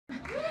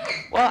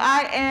Well,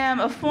 I am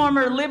a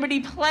former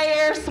Liberty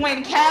player,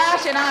 Swin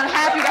Cash, and I'm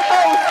happy to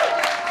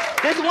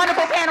host this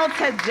wonderful panel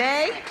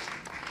today.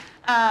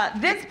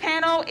 This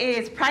panel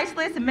is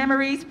Priceless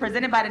Memories,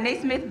 presented by the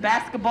Naismith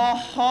Basketball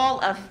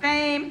Hall of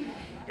Fame.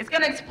 It's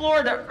going to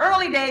explore the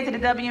early days of the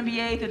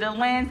WNBA through the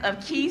lens of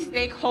key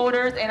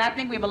stakeholders, and I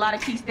think we have a lot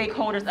of key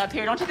stakeholders up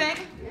here, don't you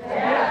think?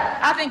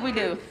 Yeah. I think we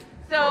do.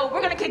 So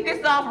we're going to kick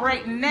this off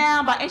right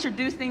now by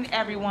introducing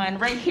everyone.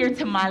 Right here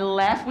to my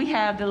left, we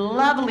have the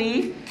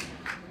lovely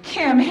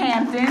Kym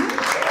Hampton.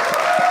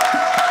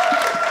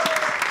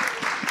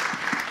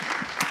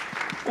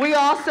 We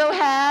also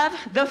have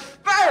the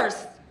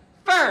first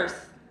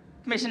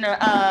commissioner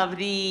of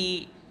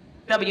the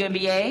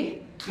WNBA,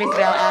 Ms.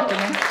 Val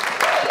Ackerman.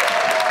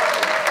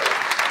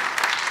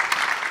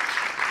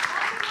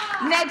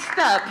 Next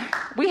up,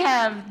 we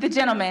have the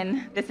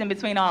gentleman that's in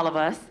between all of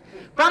us,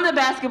 from the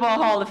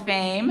Basketball Hall of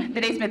Fame, the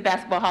Naismith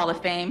Basketball Hall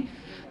of Fame,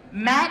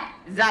 Matt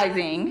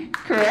Zeysing,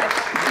 correct?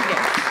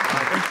 Yes.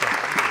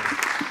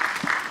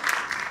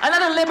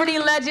 Another Liberty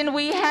legend,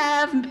 we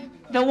have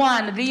the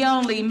one, the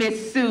only,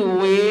 Miss Sue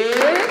Wicks.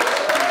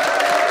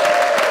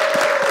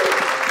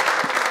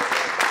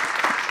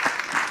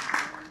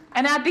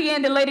 And at the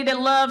end, the lady that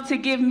loved to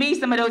give me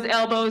some of those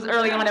elbows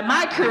early on in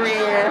my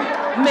career,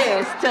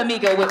 Miss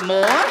Tamika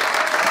Whitmore.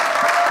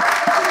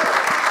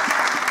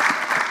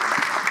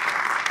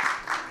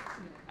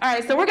 All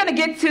right, so we're gonna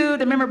get to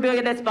the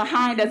memorabilia that's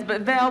behind us,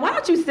 but Val, why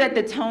don't you set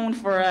the tone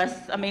for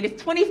us? I mean,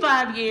 it's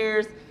 25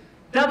 years,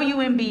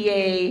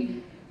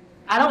 WNBA.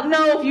 I don't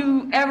know if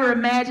you ever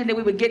imagined that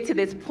we would get to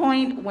this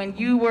point when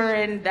you were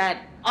in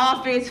that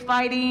office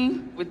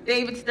fighting with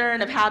David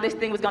Stern of how this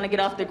thing was gonna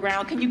get off the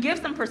ground. Can you give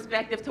some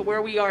perspective to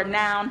where we are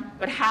now,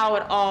 but how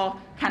it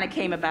all kind of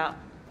came about?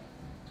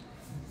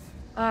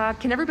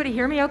 Can everybody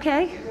hear me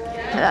okay?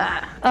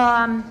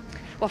 Yeah.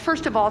 Well,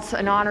 first of all, it's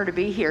an honor to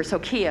be here. So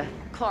Kia,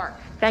 Clark,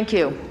 thank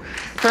you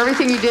for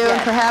everything you do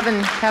and for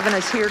having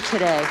us here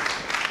today.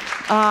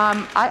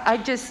 I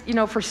just, you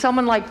know, for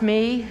someone like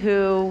me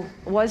who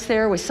was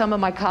there with some of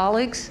my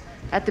colleagues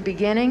at the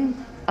beginning,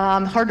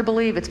 hard to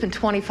believe it's been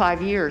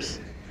 25 years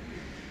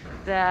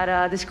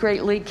that this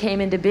great league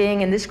came into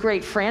being and this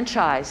great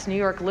franchise, New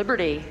York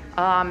Liberty.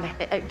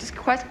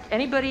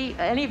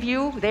 Any of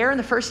you there in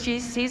the first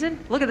season?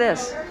 Look at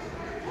this.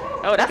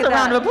 Oh, that's a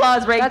round of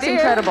applause right there. That's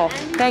incredible.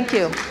 Thank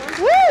you.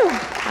 Woo!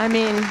 I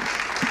mean,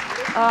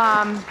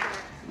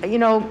 you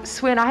know,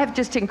 Swin, I have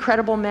just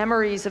incredible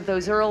memories of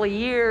those early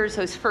years,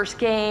 those first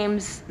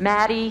games,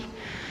 Maddie,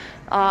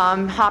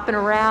 hopping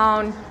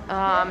around,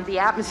 the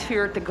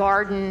atmosphere at the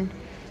Garden,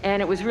 and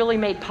it was really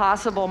made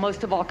possible,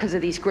 most of all, because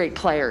of these great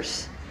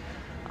players.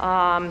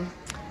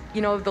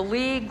 You know, the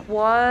league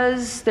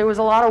there was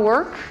a lot of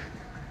work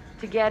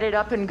to get it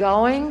up and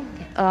going.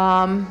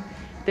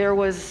 There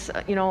was,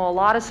 you know, a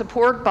lot of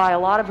support by a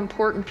lot of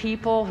important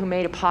people who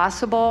made it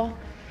possible.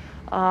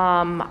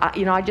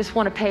 You know, I just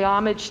want to pay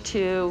homage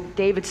to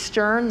David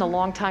Stern, the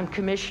longtime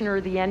commissioner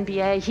of the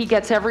NBA. He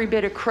gets every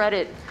bit of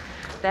credit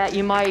that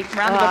you might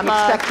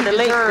expect to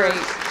deserve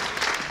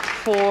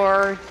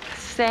for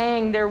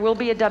saying there will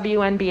be a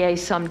WNBA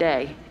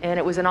someday. And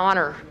it was an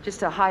honor,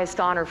 just a highest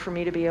honor for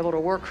me to be able to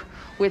work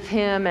with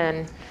him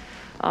and,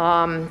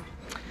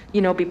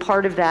 you know, be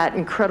part of that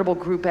incredible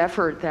group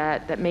effort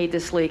that made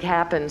this league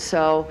happen.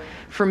 So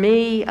for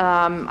me,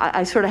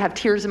 I sort of have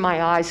tears in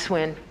my eyes,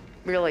 Swin,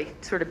 really,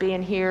 sort of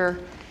being here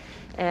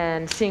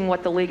and seeing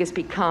what the league has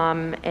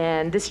become.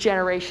 And this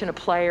generation of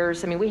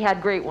players, I mean, we had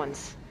great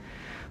ones.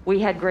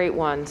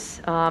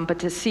 But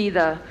to see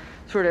the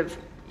sort of,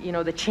 you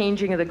know, the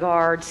changing of the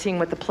guard, seeing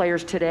what the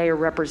players today are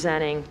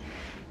representing,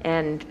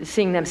 and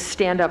seeing them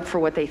stand up for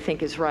what they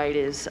think is right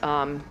is,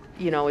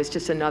 you know, is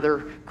just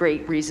another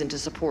great reason to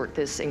support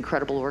this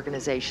incredible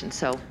organization.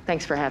 So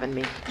thanks for having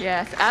me.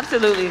 Yes,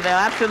 absolutely, Val,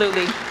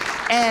 absolutely.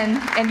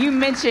 And you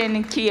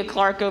mentioned Kia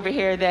Clark over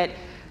here, that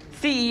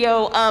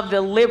CEO of the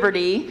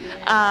Liberty.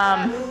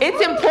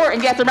 It's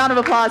important. Yes, a round of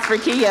applause for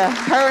Kia.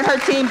 Her and her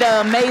team did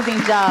an amazing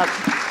job.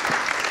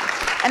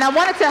 And I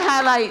wanted to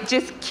highlight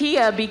just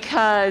Kia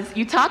because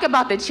you talk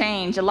about the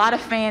change. A lot of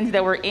fans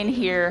that were in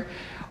here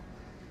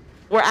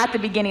were at the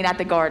beginning at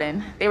the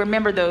Garden. They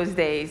remember those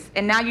days.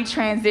 And now you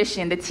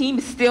transition. The team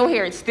is still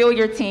here. It's still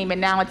your team, and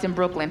now it's in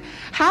Brooklyn.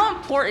 How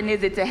important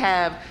is it to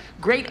have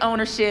great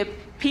ownership,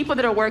 people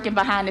that are working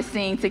behind the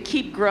scenes to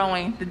keep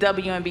growing the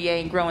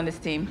WNBA and growing this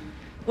team?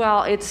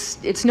 Well,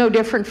 it's no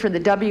different for the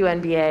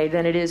WNBA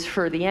than it is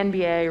for the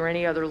NBA or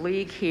any other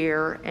league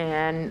here.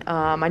 And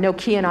I know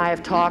Key and I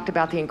have talked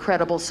about the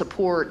incredible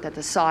support that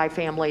the Sy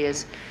family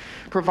is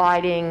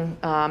providing,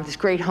 this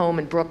great home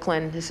in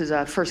Brooklyn. This is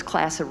a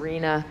first-class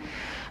arena.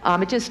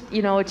 It just,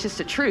 you know, it's just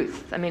the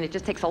truth. I mean, it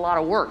just takes a lot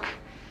of work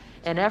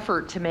and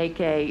effort to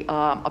make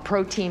a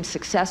pro team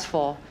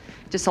successful.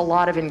 Just a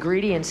lot of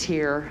ingredients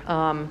here.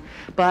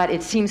 But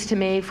it seems to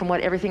me, from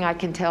everything I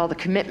can tell, the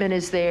commitment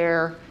is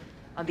there.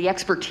 The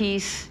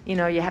expertise, you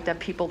know, you have to have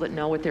people that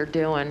know what they're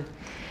doing.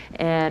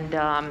 And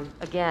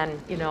again,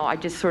 you know, I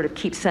just sort of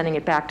keep sending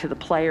it back to the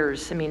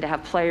players. I mean, to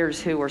have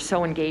players who are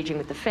so engaging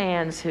with the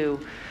fans, who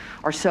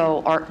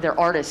their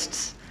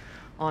artists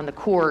on the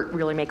court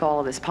really make all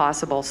of this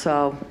possible.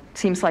 So it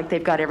seems like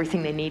they've got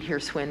everything they need here,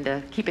 Swin,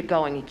 to keep it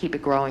going and keep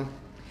it growing.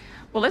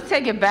 Well, let's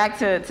take it back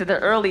to the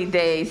early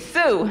days.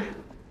 Sue,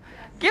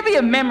 give me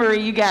a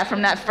memory you got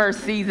from that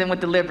first season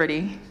with the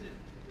Liberty.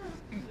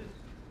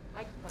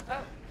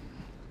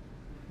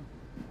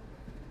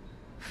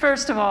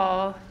 First of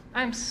all,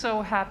 I'm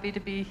so happy to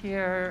be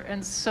here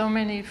and so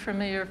many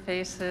familiar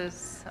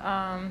faces.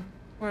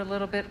 We're a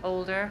little bit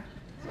older.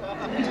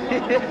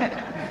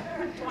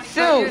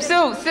 Sue,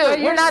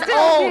 we're not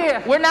old.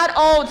 Here. We're not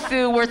old,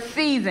 Sue. We're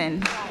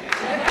seasoned.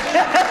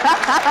 There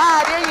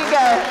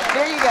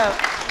you go.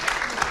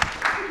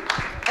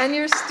 And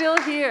you're still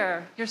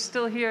here. You're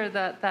still here,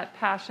 that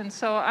passion.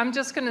 So I'm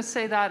just going to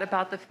say that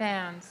about the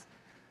fans.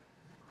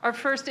 Our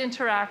first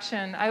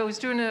interaction, I was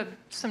doing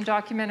some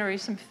documentary,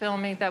 some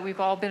filming that we've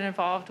all been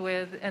involved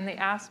with, and they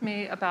asked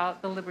me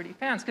about the Liberty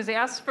fans, because they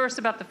asked first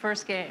about the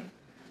first game,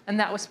 and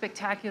that was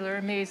spectacular,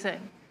 amazing.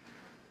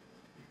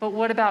 But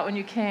what about when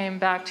you came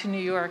back to New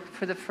York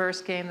for the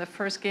first game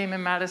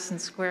in Madison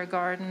Square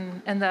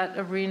Garden, and that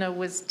arena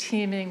was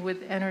teeming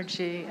with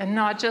energy, and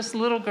not just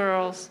little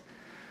girls,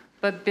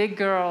 but big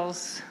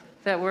girls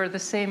that were the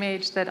same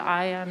age that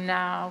I am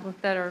now,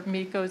 that are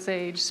Miko's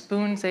age,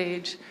 Spoon's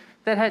age,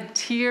 that had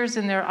tears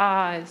in their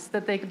eyes,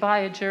 that they could buy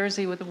a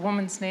jersey with a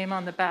woman's name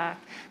on the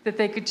back, that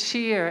they could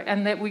cheer,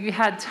 and that we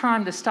had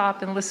time to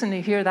stop and listen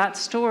to hear that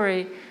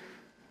story.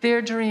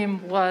 Their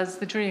dream was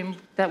the dream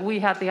that we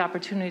had the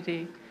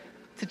opportunity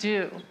to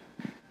do.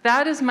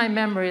 That is my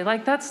memory.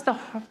 Like, that's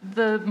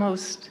the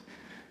most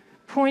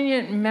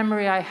poignant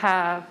memory I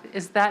have,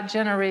 is that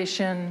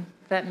generation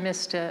that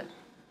missed it.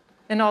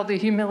 And all the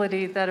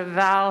humility that a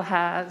Val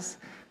has.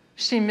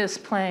 She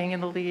missed playing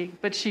in the league,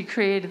 but she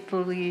created the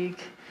league.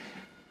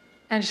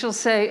 And she'll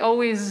say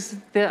always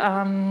the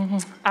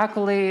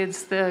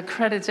accolades, the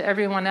credit to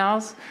everyone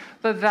else,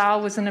 but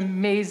Val was an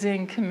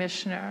amazing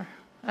commissioner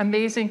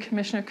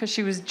because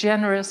she was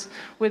generous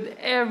with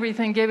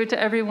everything, gave it to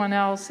everyone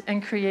else,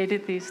 and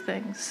created these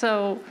things.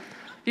 So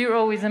you're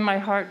always in my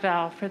heart,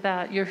 Val, for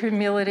that, your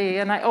humility.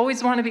 And I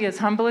always want to be as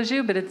humble as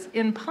you, but it's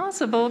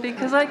impossible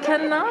because I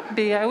cannot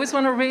be. I always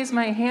want to raise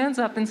my hands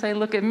up and say,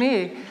 look at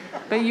me,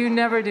 but you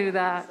never do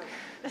that.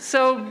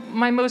 So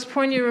my most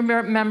poignant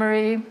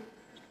memory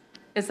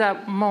is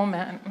that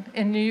moment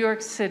in New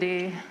York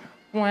City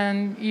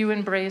when you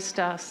embraced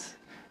us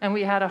and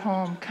we had a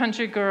home.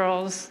 Country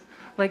girls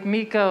like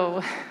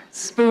Miko,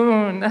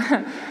 Spoon,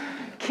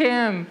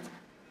 Kym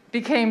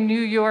became New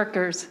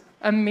Yorkers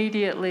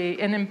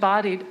immediately and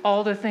embodied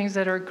all the things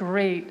that are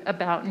great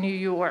about New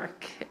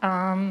York.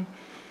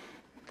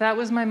 That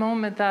was my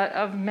moment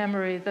of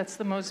memory that's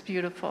the most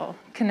beautiful,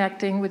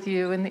 connecting with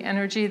you and the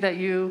energy that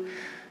you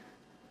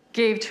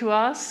gave to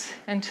us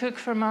and took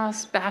from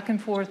us back and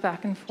forth,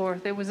 back and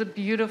forth. It was a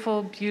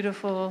beautiful,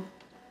 beautiful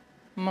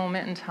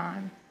moment in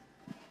time.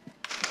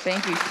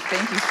 Thank you,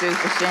 Sue,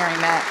 for sharing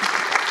that.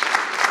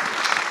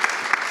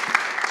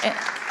 And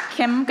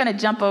Kym, I'm gonna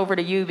jump over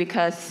to you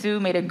because Sue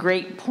made a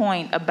great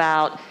point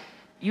about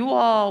you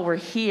all were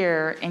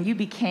here and you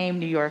became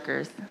New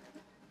Yorkers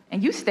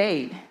and you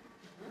stayed.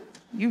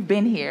 You've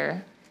been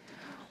here.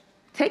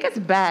 Take us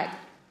back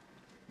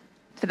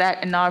to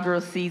that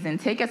inaugural season.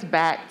 Take us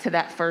back to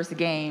that first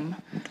game.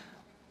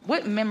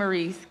 What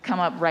memories come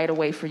up right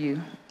away for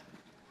you?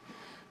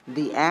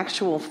 The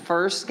actual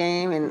first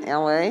game in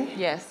LA?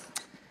 Yes.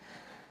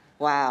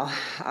 Wow.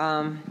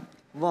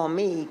 Well,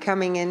 me,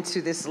 coming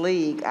into this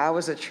league, I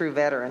was a true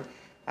veteran.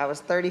 I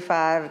was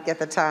 35 at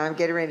the time,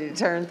 getting ready to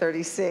turn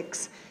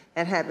 36,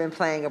 and had been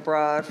playing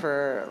abroad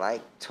for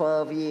like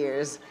 12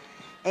 years.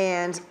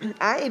 And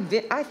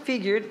I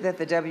figured that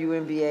the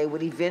WNBA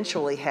would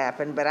eventually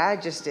happen, but I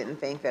just didn't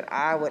think that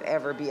I would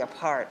ever be a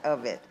part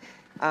of it.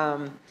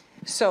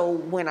 So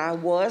when I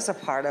was a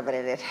part of it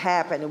and it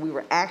happened, and we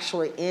were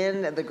actually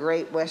in the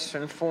Great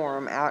Western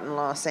Forum out in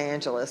Los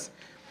Angeles,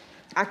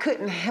 I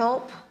couldn't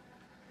help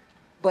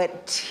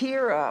but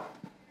tear up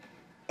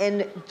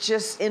and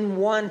just in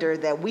wonder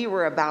that we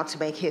were about to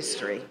make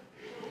history.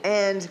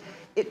 And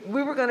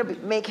we were going to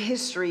make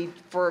history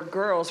for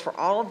girls, for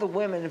all of the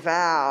women,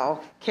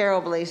 Val,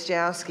 Carol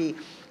Blazejowski,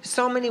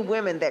 so many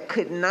women that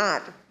could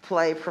not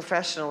play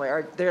professionally,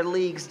 or their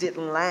leagues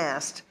didn't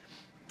last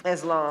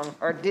as long,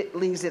 or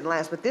leagues didn't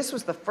last. But this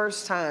was the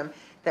first time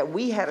that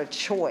we had a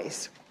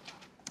choice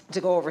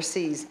to go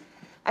overseas.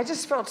 I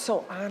just felt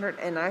so honored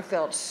and I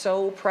felt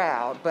so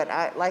proud. But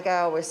like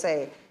I always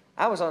say,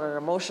 I was on an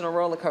emotional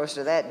roller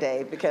coaster that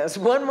day because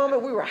one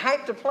moment we were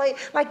hyped to play,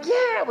 like,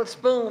 yeah, with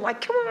Spoon,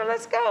 like, come on,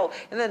 let's go.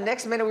 And then the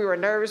next minute we were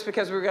nervous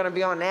because we were going to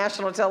be on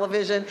national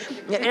television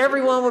and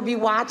everyone would be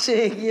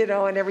watching, you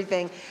know, and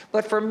everything.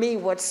 But for me,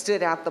 what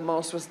stood out the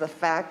most was the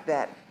fact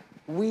that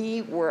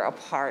we were a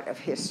part of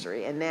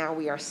history, and now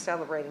we are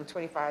celebrating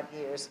 25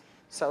 years.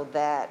 So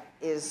that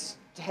has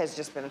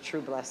just been a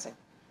true blessing.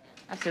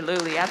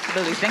 Absolutely,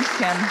 absolutely. Thanks,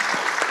 Kym.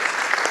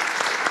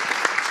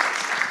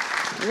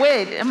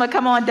 Whit, I'm gonna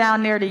come on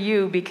down there to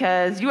you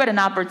because you had an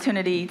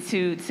opportunity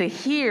to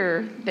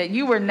hear that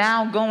you were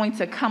now going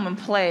to come and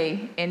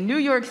play in New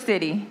York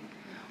City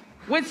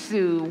with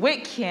Sue, with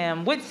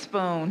Kym, with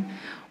Spoon.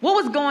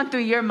 What was going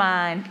through your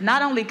mind,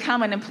 not only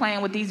coming and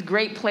playing with these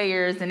great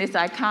players in this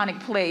iconic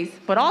place,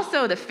 but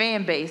also the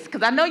fan base?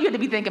 Because I know you had to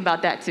be thinking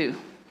about that too.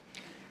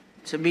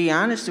 To be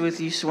honest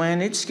with you,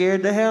 Swin, it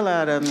scared the hell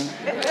out of me.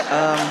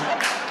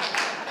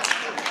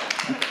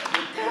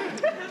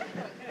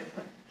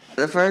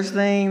 The first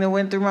thing that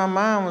went through my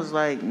mind was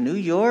like, New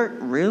York,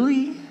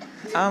 really?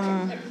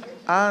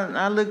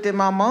 I looked at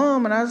my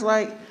mom and I was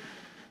like,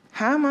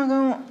 how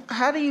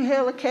do you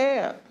hail a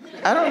cab?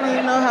 I don't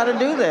even know how to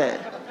do that.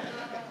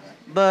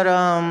 But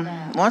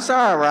once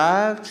I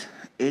arrived,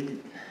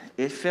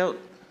 it felt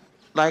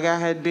like I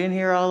had been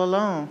here all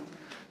along.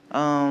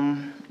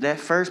 That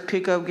first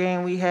pickup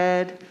game we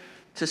had,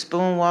 to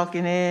Spoon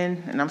walking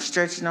in, and I'm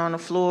stretching on the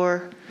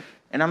floor,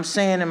 and I'm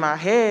saying in my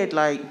head,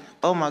 like,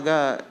 oh my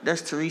God,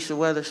 that's Teresa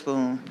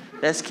Weatherspoon,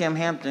 that's Kym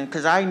Hampton,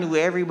 because I knew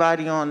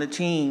everybody on the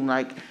team.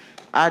 Like,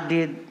 I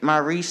did my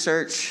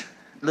research,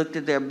 looked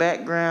at their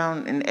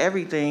background and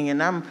everything,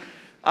 and I'm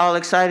all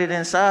excited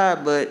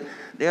inside, but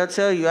they'll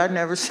tell you I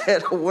never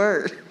said a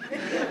word.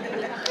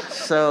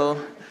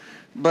 So,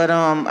 but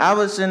I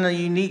was in a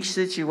unique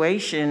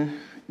situation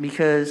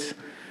because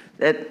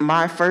at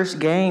my first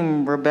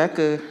game,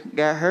 Rebecca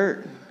got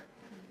hurt,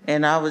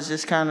 and I was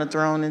just kind of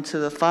thrown into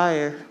the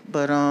fire.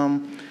 But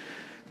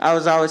I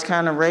was always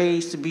kind of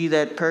raised to be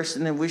that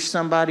person that wish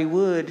somebody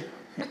would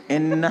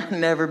and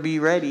never be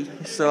ready.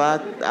 So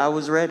I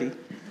was ready.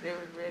 They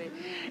was ready.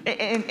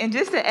 And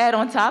just to add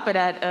on top of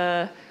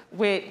that,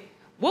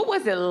 what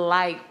was it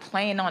like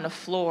playing on the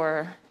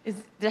floor?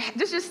 There's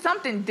just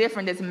something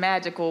different that's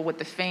magical with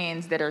the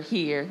fans that are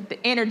here, the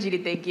energy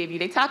that they give you.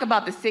 They talk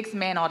about the sixth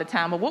man all the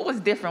time, but what was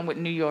different with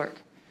New York?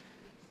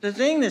 The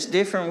thing that's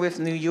different with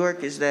New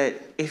York is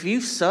that if you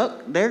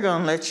suck, they're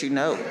going to let you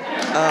know.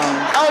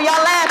 Oh,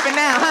 y'all laughing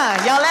now, huh?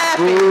 Y'all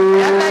laughing.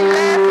 That's how you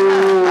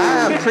laughing,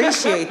 huh? I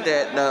appreciate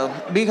that, though,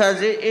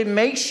 because it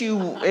makes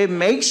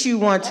you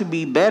want to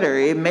be better.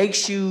 It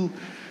makes you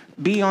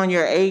be on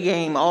your A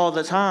game all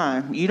the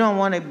time. You don't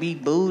want to be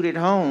booed at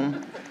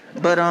home.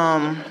 But,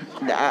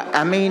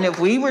 I mean, if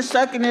we were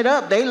sucking it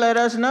up, they let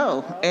us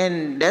know.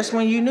 And that's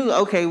when you knew,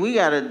 okay,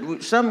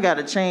 something got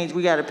to change.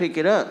 We got to pick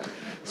it up.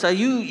 So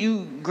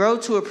you grow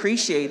to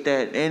appreciate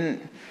that.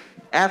 And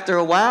after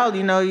a while,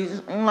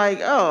 I'm like,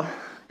 oh,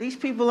 these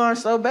people aren't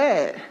so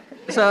bad.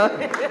 So,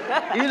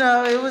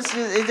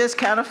 it just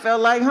kind of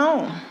felt like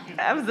home.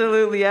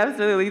 Absolutely,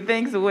 absolutely.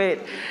 Thanks,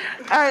 Whit.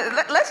 All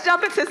right, let's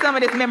jump into some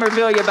of this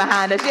memorabilia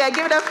behind us. Yeah,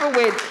 give it up for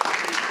Whit.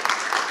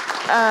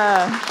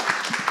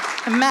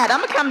 Matt, I'm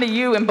going to come to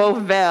you and both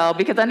Val,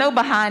 because I know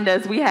behind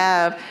us we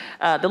have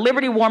the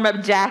Liberty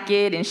warm-up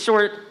jacket and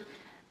short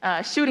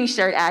shooting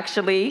shirt,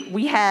 actually.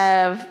 We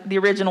have the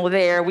original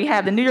there. We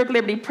have the New York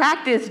Liberty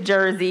practice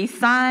jersey,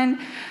 signed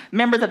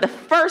members of the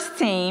first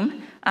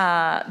team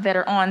that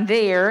are on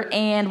there.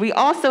 And we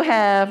also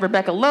have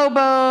Rebecca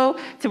Lobo,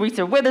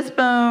 Teresa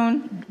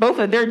Witherspoon, both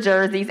of their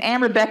jerseys,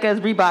 and Rebecca's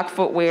Reebok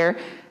footwear.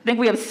 I think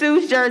we have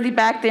Sue's jersey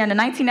back there in the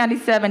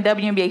 1997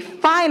 WNBA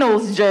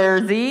Finals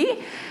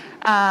jersey.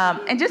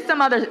 And just some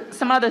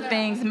other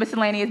things,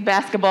 miscellaneous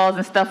basketballs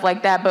and stuff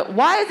like that. But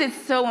why is it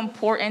so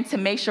important to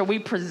make sure we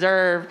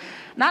preserve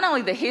not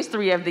only the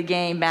history of the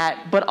game,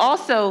 Matt, but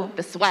also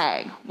the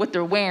swag, what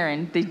they're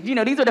wearing?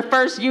 These are the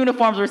first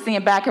uniforms we're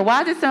seeing back here.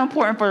 Why is it so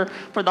important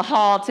for the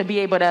Hall to be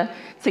able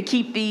to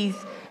keep these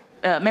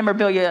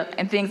memorabilia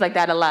and things like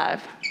that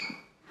alive?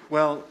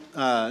 Well,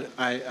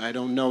 I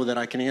don't know that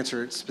I can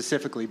answer it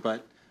specifically,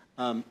 but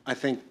I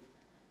think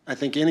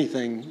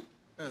anything,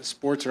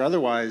 sports or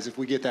otherwise, if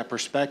we get that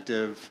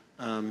perspective,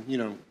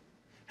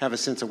 have a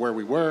sense of where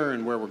we were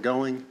and where we're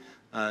going,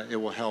 it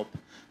will help.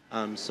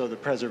 So the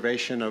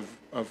preservation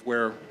of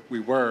where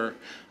we were,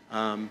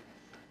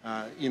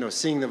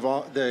 seeing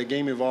the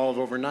game evolve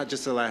over not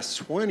just the last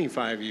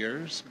 25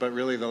 years, but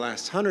really the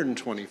last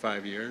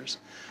 125 years.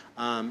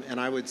 And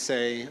I would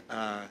say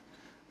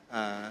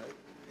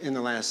in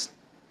the last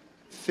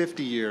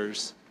 50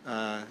 years,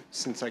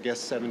 since I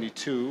guess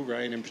 72,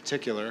 right, in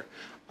particular,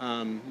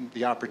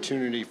 the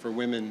opportunity for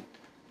women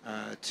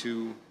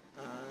to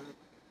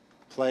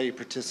play,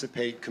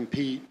 participate,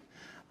 compete,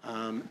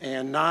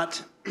 and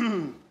not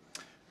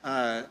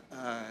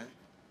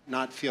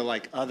feel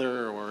like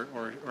other or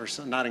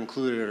not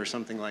included or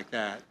something like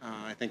that,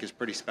 I think is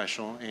pretty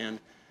special. And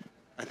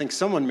I think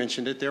someone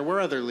mentioned it, there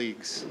were other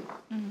leagues,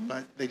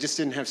 but they just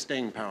didn't have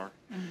staying power.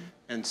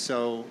 And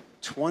so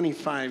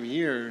 25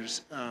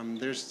 years,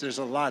 there's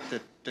a lot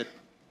that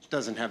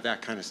doesn't have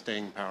that kind of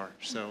staying power.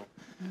 So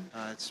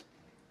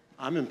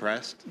I'm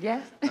impressed.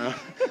 Yes.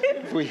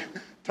 If we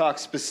talk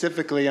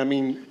specifically, I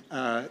mean,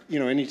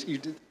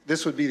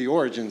 this would be the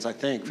origins, I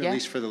think, at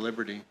least for the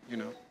Liberty,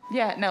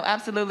 Yeah, no,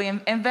 absolutely.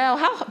 And Val,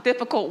 how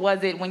difficult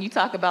was it when you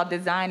talk about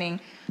designing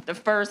the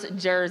first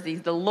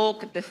jerseys, the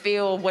look, the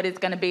feel of what it's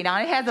going to be? Now,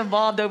 it has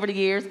evolved over the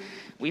years.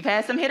 We've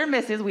had some hit or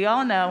misses, we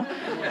all know.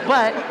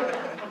 But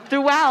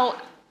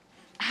throughout,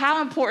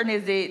 how important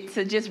is it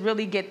to just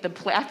really get the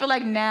play? I feel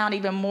like now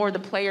even more the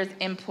players'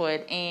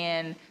 input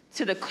and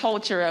to the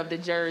culture of the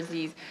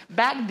jerseys.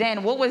 Back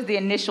then, what was the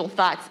initial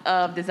thoughts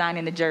of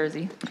designing the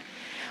jersey?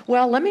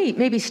 Well, let me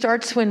maybe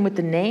start, Swin, with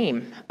the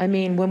name. I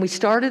mean, when we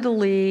started the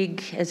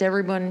league, as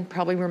everyone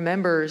probably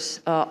remembers,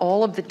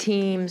 all of the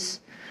teams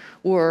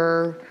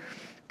were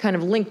kind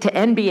of linked to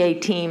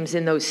NBA teams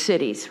in those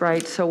cities,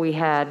 right? So we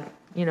had,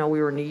 we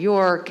were in New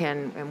York,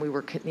 and we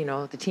were,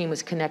 the team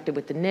was connected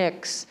with the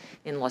Knicks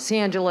in Los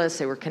Angeles.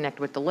 They were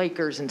connected with the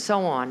Lakers and so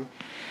on.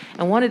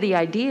 And one of the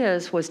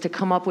ideas was to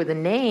come up with a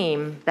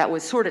name that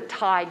was sort of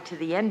tied to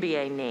the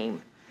NBA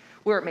name,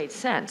 where it made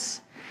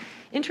sense.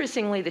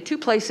 Interestingly, the two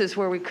places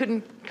where we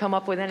couldn't come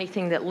up with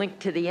anything that linked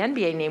to the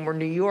NBA name were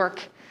New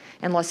York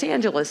and Los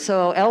Angeles.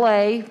 So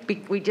LA,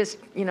 we just,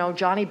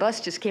 Johnny Buss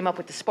just came up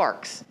with the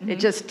Sparks.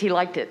 Mm-hmm. He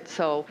liked it.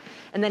 So,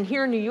 and then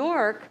here in New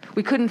York,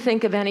 we couldn't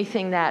think of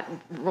anything that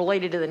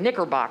related to the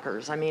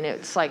Knickerbockers. I mean,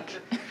 it's like,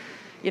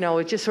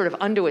 it just sort of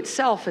unto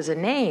itself as a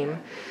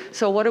name.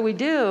 So what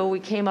do?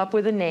 We came up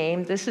with a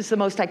name. This is the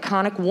most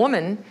iconic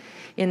woman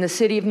in the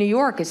city of New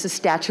York. It's the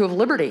Statue of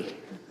Liberty.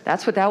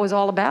 That's what that was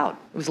all about.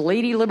 It was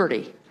Lady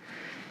Liberty.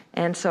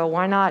 And so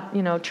why not,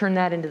 turn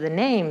that into the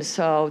name?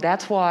 So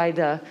that's why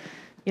the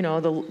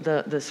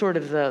sort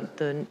of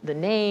the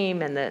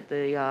name and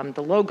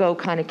the logo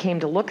kind of came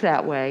to look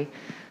that way.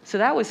 So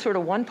that was sort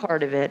of one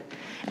part of it.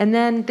 And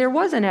then there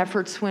was an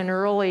effort, Swin,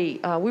 early.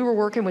 We were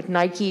working with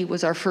Nike,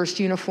 was our first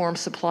uniform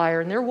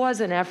supplier, and there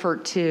was an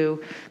effort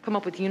to come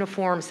up with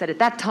uniforms that at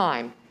that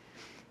time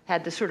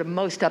had the sort of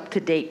most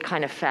up-to-date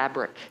kind of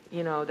fabric.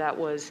 That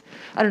was,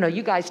 I don't know,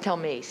 you guys tell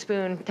me.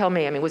 Spoon, tell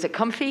me. I mean, was it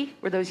comfy?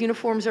 Were those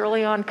uniforms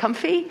early on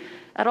comfy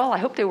at all? I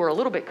hope they were a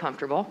little bit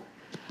comfortable.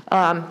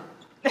 Okay.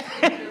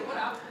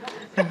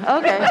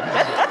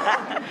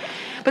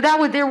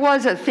 But there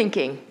was a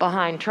thinking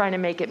behind trying to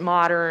make it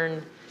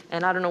modern,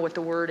 and I don't know what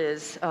the word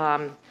is.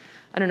 I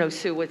don't know,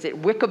 Sue, was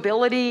it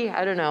wickability?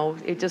 I don't know.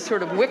 It just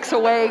sort of wicks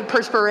away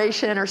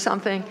perspiration or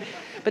something.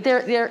 But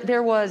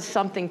there was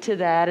something to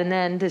that. And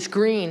then this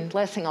green,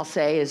 last thing I'll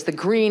say is the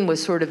green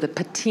was sort of the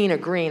patina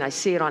green. I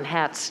see it on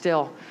hats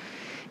still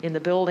in the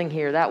building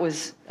here. That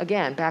was,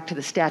 again, back to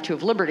the Statue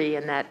of Liberty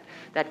and that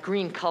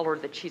green color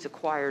that she's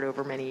acquired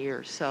over many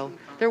years. So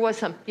there was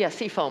some,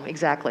 seafoam,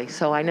 exactly.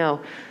 So I know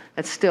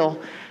that's still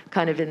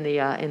kind of in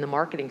the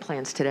marketing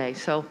plans today.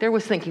 So there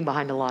was thinking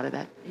behind a lot of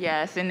that.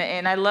 Yes,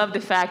 and I love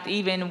the fact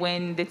even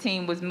when the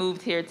team was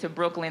moved here to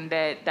Brooklyn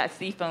that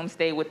seafoam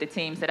stayed with the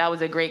team. So that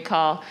was a great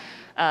call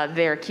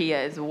there, Kia,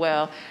 as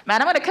well.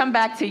 Matt, I'm going to come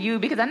back to you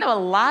because I know a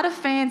lot of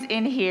fans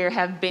in here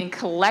have been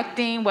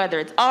collecting, whether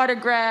it's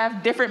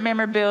autograph, different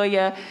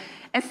memorabilia,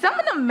 and some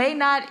of them may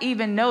not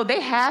even know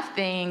they have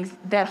things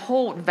that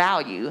hold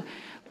value.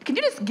 Can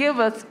you just give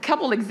us a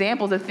couple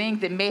examples of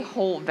things that may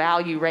hold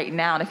value right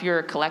now, and if you're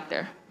a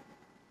collector?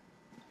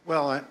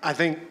 Well, I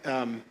think,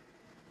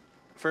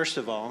 first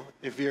of all,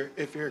 if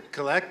you're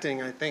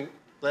collecting, I think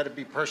let it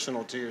be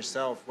personal to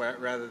yourself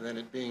rather than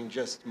it being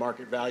just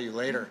market value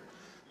later,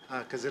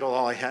 because it'll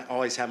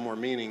always have more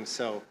meaning.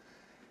 So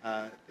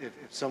if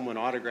someone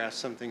autographs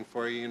something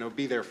for you,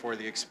 be there for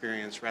the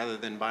experience rather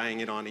than buying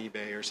it on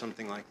eBay or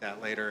something like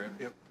that later.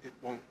 It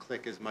won't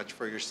click as much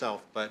for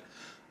yourself. But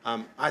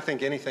I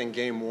think anything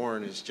game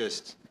worn is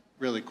just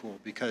really cool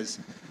because,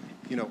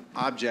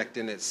 object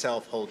in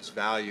itself holds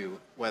value,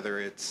 whether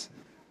it's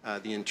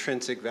the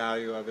intrinsic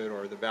value of it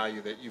or the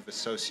value that you've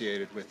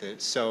associated with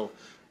it. So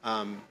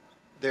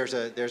there's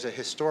a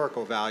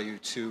historical value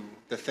to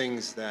the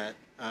things that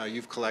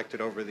you've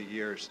collected over the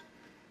years.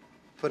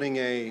 Putting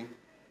an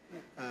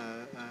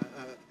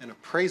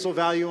appraisal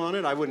value on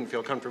it, I wouldn't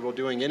feel comfortable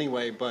doing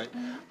anyway, but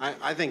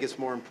I think it's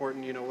more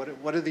important,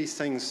 what do these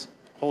things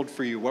hold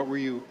for you? What were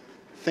you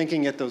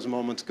thinking at those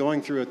moments,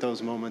 going through at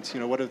those moments?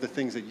 What are the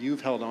things that you've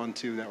held on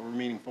to that were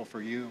meaningful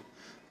for you?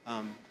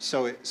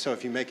 So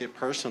if you make it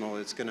personal,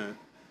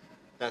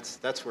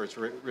 that's where it's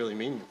really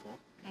meaningful.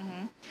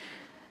 Mm-hmm.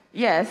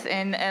 Yes,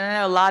 and I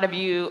know a lot of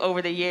you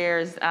over the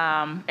years,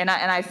 and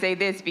I say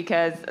this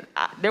because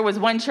there was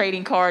one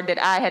trading card that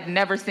I had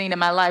never seen in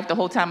my life the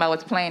whole time I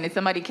was playing, and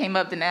somebody came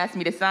up and asked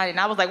me to sign it, and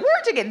I was like,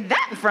 where'd you get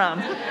that from?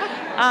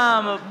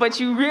 But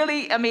you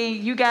really,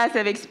 you guys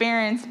have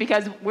experienced,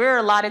 because we're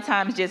a lot of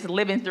times just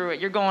living through it.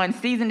 You're going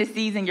season to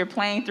season, you're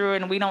playing through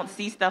it, and we don't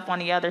see stuff on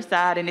the other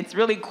side, and it's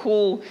really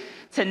cool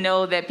to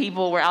know that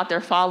people were out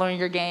there following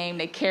your game.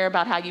 They care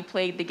about how you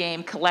played the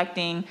game,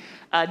 collecting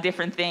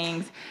different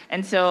things.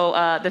 And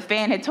so the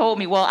fan had told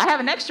me, well, I have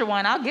an extra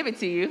one, I'll give it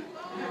to you.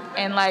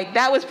 And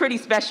that was pretty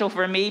special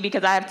for me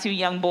because I have two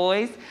young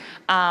boys.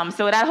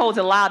 So that holds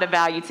a lot of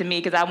value to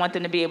me because I want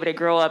them to be able to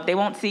grow up. They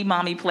won't see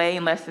mommy play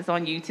unless it's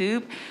on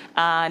YouTube.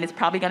 And it's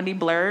probably going to be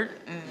blurred,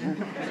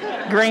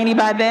 grainy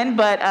by then.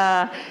 But,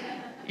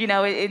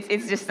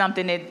 it's just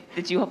something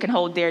that you can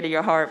hold dear to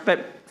your heart.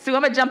 But Sue,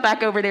 I'm going to jump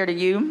back over there to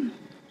you.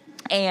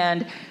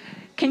 And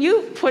can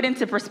you put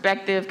into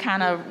perspective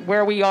kind of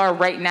where we are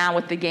right now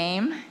with the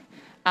game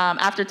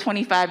after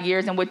 25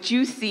 years and what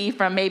you see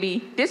from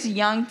maybe this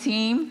young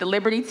team, the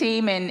Liberty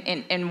team,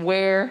 and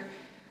where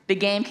the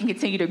game can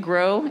continue to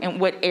grow, and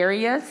what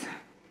areas?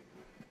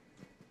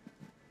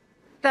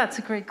 That's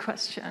a great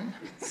question.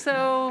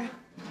 So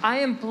I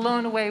am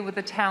blown away with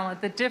the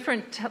talent, the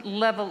different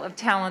level of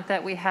talent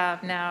that we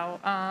have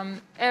now.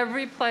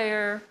 Every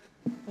player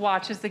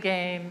watches the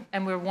game,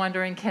 and we're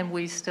wondering, can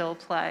we still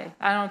play?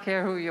 I don't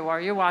care who you are.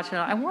 You're watching.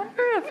 I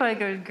wonder if I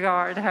could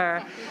guard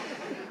her.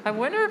 I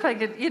wonder if I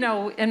could,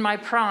 in my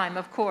prime,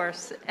 of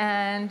course.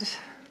 And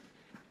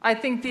I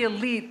think the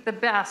elite, the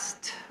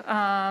best,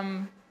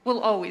 will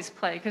always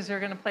play because they're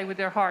going to play with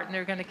their heart and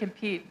they're going to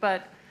compete.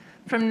 But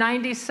from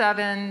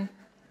 97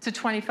 to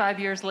 25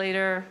 years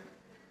later,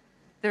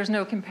 there's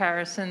no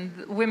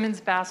comparison. Women's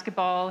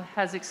basketball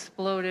has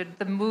exploded.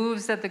 The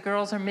moves that the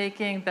girls are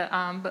making,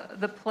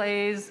 the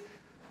plays,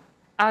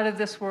 out of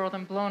this world.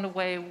 I'm blown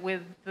away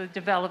with the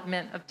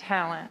development of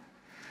talent.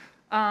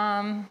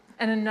 And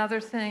another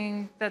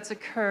thing that's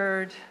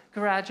occurred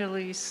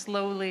gradually,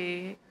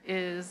 slowly,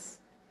 is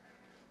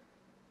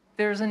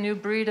there's a new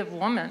breed of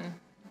woman.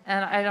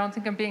 And I don't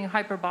think I'm being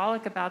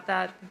hyperbolic about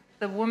that.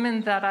 The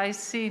woman that I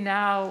see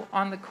now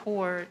on the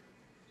court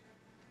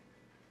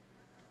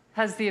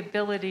has the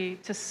ability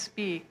to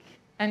speak.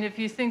 And if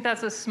you think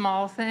that's a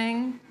small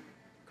thing,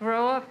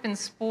 grow up in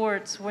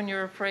sports when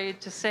you're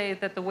afraid to say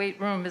that the weight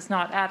room is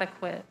not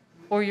adequate,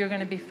 or you're going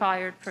to be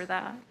fired for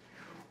that,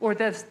 or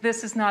that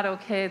this is not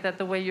okay, that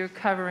the way you're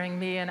covering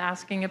me and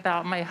asking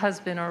about my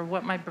husband or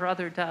what my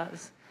brother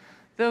does.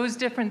 Those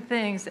different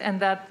things, and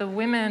that the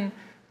women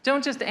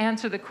don't just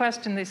answer the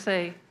question, they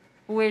say,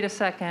 wait a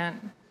second,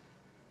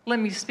 let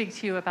me speak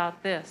to you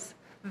about this.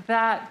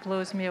 That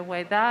blows me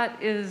away.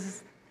 That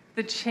is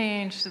the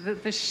change,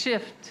 the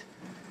shift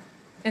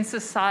in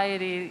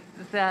society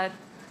that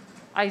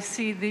I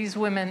see these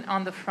women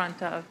on the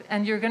front of.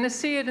 And you're going to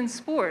see it in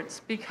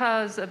sports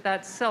because of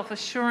that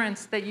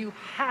self-assurance that you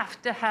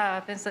have to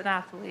have as an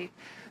athlete,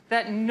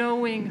 that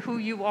knowing who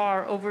you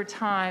are over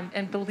time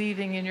and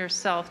believing in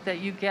yourself that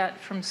you get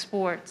from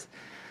sports.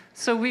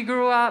 So we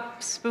grew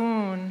up,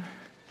 Spoon,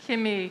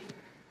 Kimmy,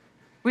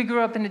 we grew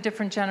up in a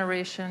different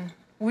generation.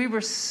 We were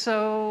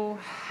so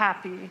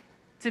happy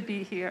to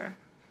be here.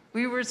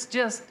 We were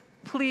just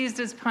pleased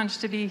as punch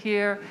to be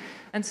here,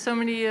 and so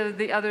many of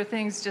the other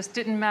things just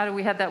didn't matter.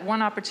 We had that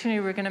one opportunity.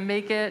 We're going to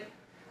make it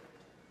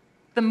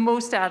the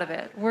most out of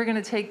it. We're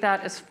going to take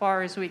that as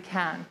far as we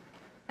can,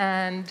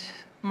 and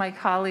my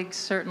colleagues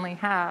certainly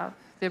have.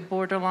 They're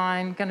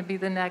borderline going to be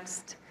the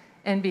next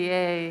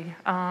NBA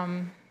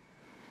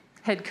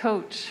head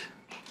coach.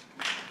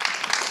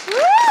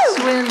 Woo!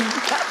 Swin,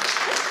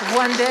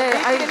 one day,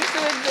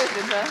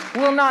 I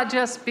will not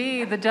just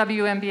be the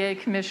WNBA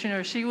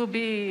commissioner, she will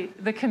be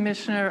the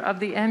commissioner of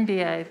the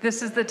NBA.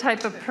 This is the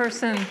type of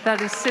person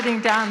that is sitting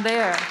down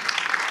there.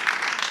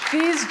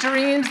 These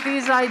dreams,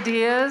 these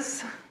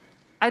ideas,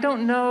 I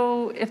don't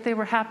know if they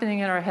were happening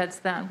in our heads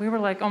then. We were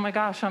like, oh my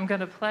gosh, I'm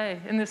going to play,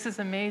 and this is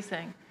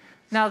amazing.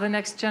 Now the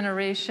next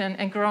generation,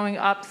 and growing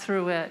up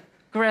through it,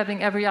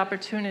 grabbing every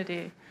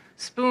opportunity.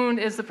 Spoon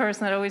is the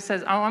person that always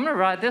says, oh, I'm going to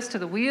ride this till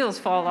the wheels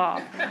fall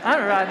off. I'm going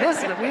to ride this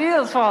till the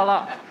wheels fall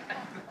off.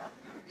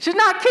 She's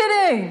not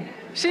kidding.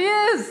 She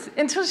is,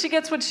 until she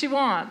gets what she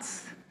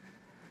wants.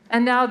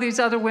 And now these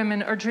other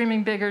women are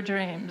dreaming bigger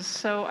dreams.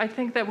 So I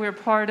think that we're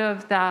part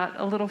of that,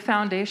 a little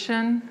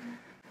foundation,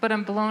 but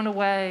I'm blown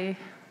away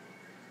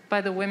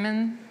by the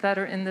women that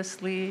are in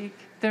this league,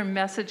 their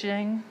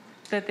messaging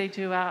that they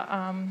do,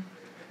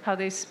 how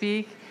they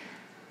speak,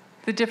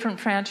 the different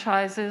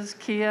franchises,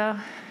 Kia,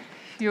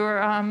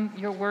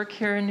 your work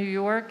here in New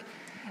York,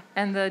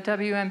 and the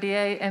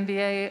WNBA,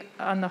 NBA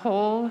on the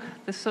whole,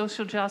 the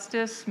social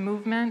justice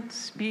movement,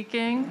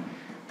 speaking.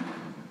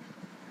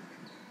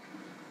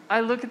 I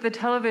look at the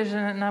television,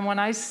 and then when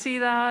I see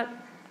that,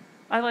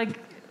 I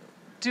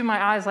do my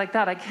eyes like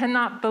that. I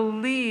cannot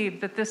believe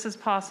that this is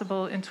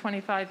possible in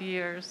 25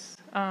 years.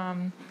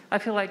 I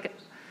feel like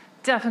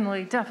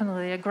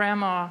definitely a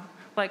grandma,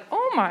 like,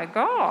 oh my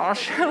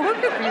gosh, look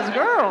at these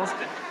girls.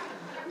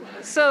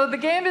 So the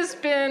game has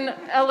been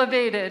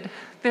elevated.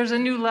 There's a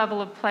new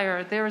level of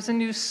player. There is a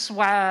new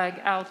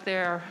swag out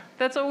there.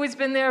 That's always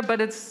been there,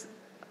 but it's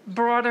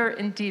broader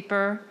and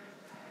deeper.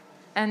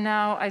 And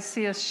now I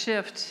see a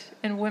shift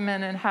in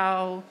women and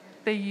how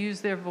they use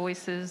their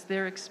voices,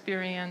 their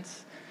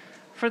experience.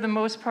 For the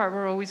most part,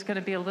 we're always going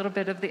to be a little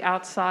bit of the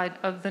outside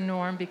of the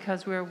norm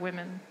because we're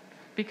women,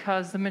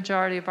 because the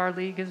majority of our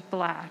league is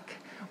black.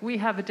 We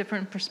have a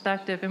different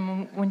perspective,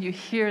 and when you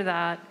hear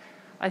that,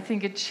 I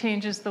think it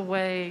changes the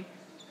way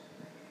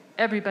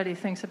everybody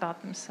thinks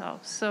about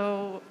themselves.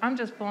 So I'm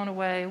just blown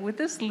away with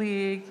this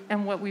league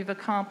and what we've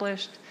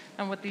accomplished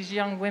and what these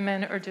young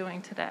women are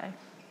doing today.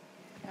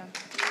 Yeah.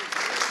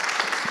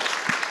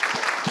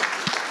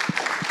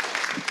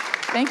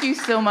 Thank you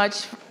so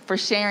much for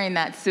sharing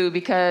that, Sue,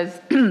 because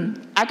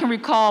I can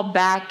recall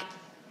back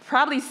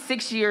probably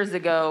 6 years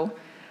ago,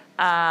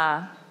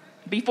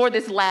 before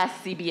this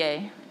last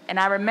CBA, and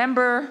I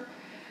remember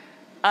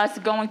us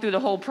going through the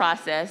whole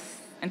process.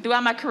 And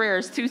throughout my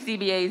career, there's 2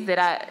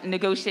 CBAs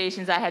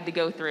negotiations I had to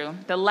go through.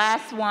 The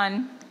last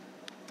one,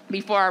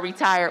 before I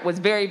retired, was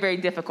very, very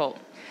difficult.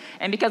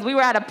 And because we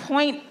were at a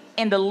point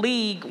in the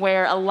league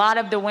where a lot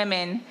of the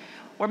women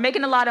were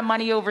making a lot of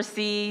money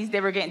overseas,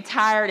 they were getting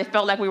tired, it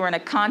felt like we were in a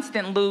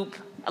constant loop,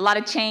 a lot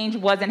of change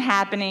wasn't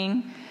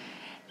happening.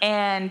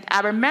 And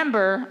I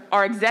remember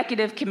our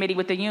executive committee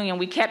with the union,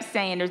 we kept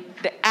saying there's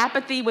the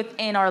apathy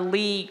within our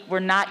league, we're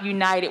not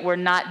united, we're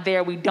not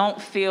there, we don't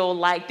feel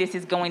like this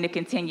is going to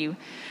continue.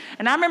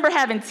 And I remember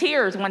having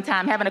tears one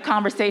time, having a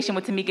conversation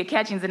with Tamika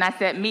Catchings, and I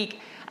said, Meek,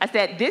 I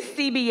said, this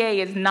CBA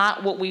is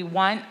not what we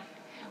want.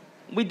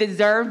 We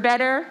deserve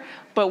better,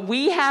 but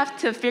we have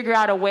to figure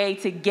out a way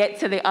to get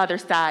to the other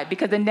side,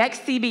 because the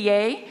next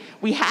CBA,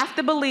 we have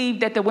to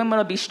believe that the women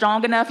will be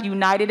strong enough,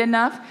 united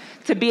enough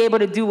to be able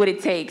to do what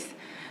it takes.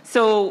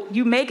 So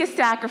you make a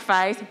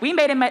sacrifice. We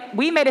made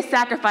a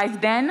sacrifice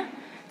then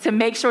to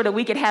make sure that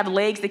we could have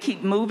legs to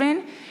keep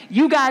moving.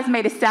 You guys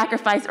made a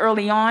sacrifice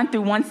early on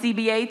through one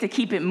CBA to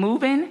keep it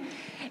moving.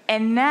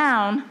 And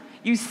now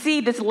you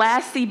see this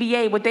last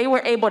CBA, what they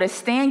were able to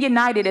stand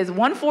united as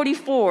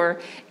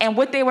 144 and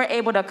what they were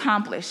able to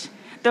accomplish.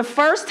 The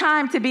first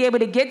time to be able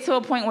to get to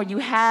a point where you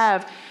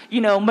have,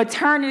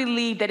 maternity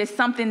leave that is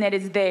something that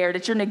is there,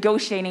 that you're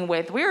negotiating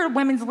with. We're a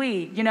women's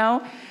league,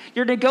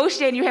 You're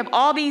negotiating, you have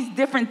all these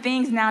different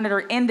things now that are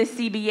in the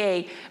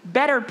CBA,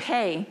 better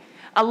pay.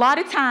 A lot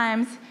of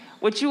times,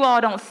 what you all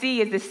don't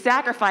see is the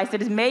sacrifice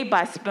that is made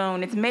by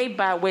Spoon, it's made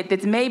by Whit,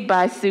 it's made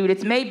by Sue,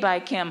 it's made by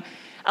Kym.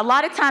 A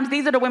lot of times,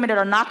 these are the women that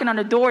are knocking on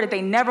the door that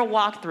they never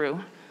walk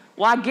through.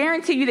 Well, I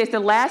guarantee you this, the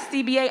last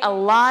CBA, a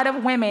lot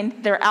of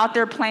women that are out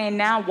there playing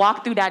now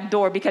walk through that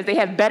door because they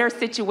have better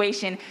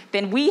situation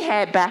than we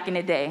had back in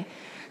the day.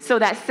 So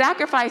that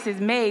sacrifice is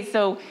made.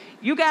 So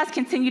you guys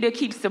continue to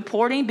keep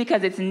supporting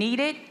because it's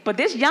needed. But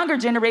this younger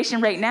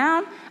generation right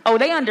now,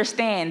 they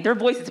understand. Their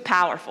voice is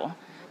powerful.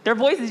 Their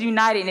voice is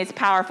united and it's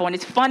powerful. And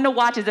it's fun to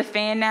watch as a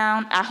fan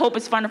now. I hope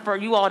it's fun for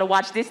you all to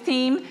watch this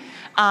team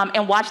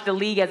and watch the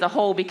league as a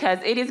whole, because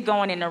it is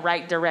going in the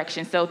right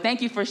direction. So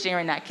thank you for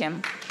sharing that,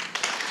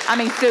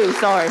 Sue,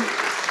 sorry.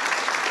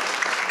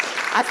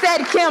 I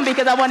said Kym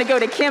because I want to go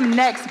to Kym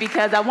next,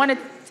 because I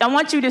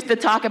want you just to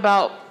talk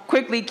about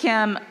quickly,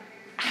 Kym,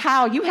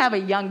 how you have a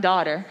young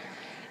daughter.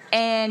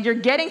 And you're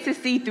getting to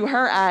see through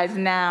her eyes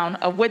now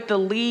of what the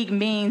league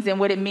means and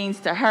what it means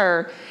to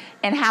her,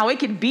 and how it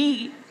could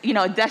be,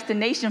 a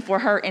destination for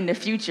her in the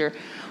future.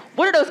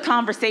 What are those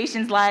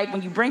conversations like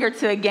when you bring her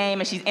to a game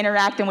and she's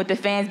interacting with the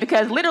fans?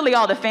 Because literally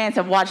all the fans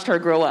have watched her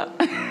grow up.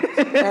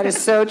 That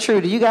is so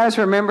true. Do you guys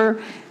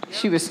remember?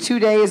 She was 2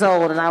 days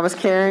old and I was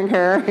carrying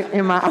her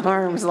in my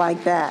arms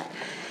like that.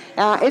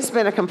 It's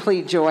been a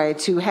complete joy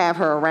to have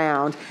her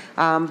around.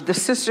 The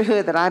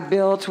sisterhood that I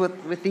built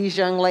with these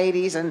young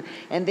ladies, and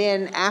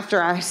then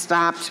after I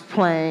stopped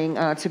playing,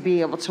 to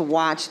be able to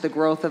watch the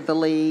growth of the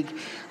league,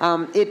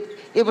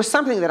 it was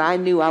something that I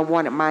knew I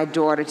wanted my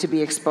daughter to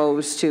be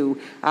exposed to.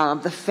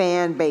 The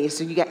fan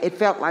base, it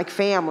felt like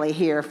family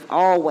here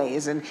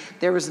always, and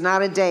there was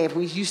not a day, if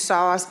you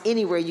saw us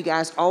anywhere, you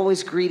guys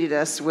always greeted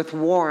us with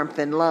warmth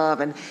and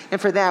love, and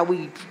for that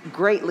we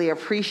greatly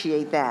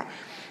appreciate that.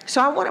 So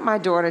I wanted my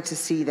daughter to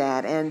see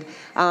that, and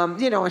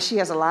and she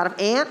has a lot of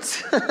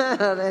aunts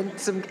and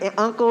some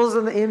uncles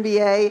in the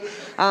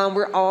NBA.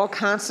 We're all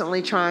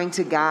constantly trying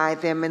to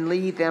guide them and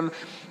lead them,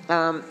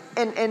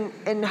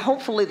 and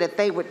hopefully that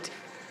they would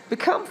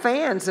become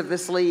fans of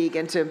this league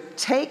and to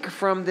take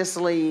from this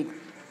league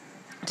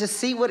to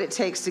see what it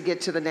takes to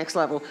get to the next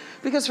level.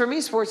 Because for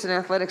me, sports and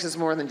athletics is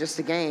more than just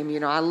a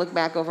game. I look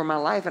back over my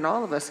life, and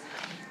all of us,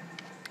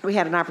 we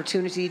had an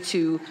opportunity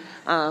to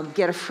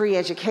get a free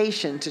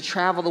education, to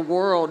travel the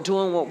world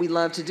doing what we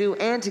love to do,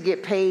 and to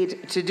get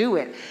paid to do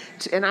it.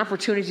 An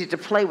opportunity to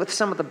play with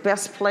some of the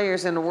best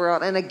players in the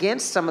world and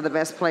against some of the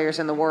best players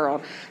in the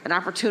world. An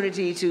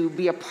opportunity to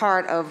be a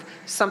part of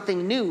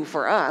something new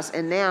for us,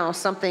 and now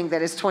something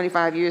that is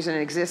 25 years in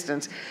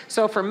existence.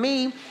 So for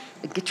me,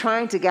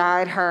 trying to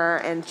guide her,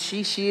 and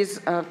she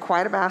is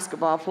quite a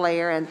basketball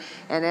player, and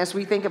as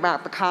we think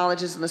about the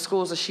colleges and the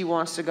schools that she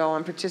wants to go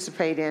and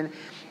participate in,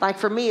 like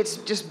for me, it's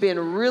just been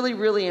really,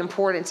 really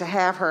important to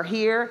have her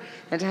here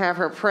and to have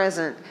her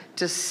present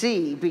to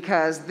see,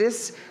 because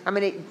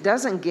it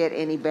doesn't get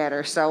any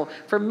better. So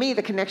for me,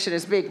 the connection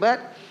is big.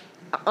 But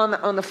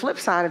on the flip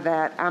side of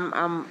that, I'm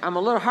a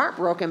little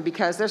heartbroken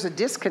because there's a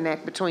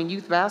disconnect between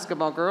youth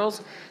basketball,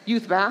 girls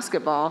youth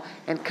basketball,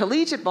 and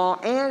collegiate ball,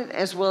 and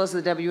as well as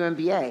the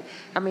WNBA.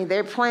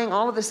 They're playing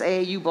all of this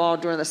AAU ball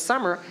during the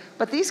summer,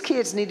 but these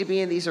kids need to be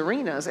in these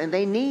arenas, and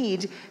they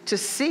need to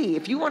see,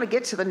 if you want to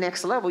get to the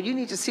next level, you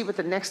need to see what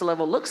the next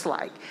level looks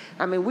like.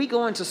 We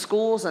go into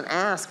schools and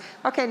ask,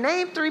 okay,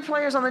 name 3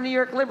 players on the New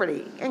York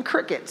Liberty and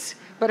crickets.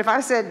 But if I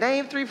said,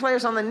 name 3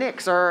 players on the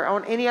Knicks or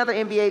on any other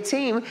NBA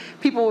team,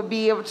 people would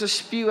be able to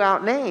spew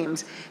out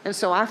names. And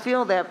so I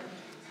feel that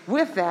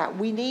with that,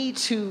 we need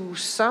to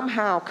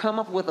somehow come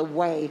up with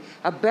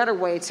a better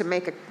way to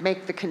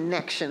make the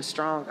connection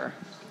stronger.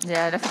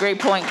 Yeah, that's a great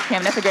point,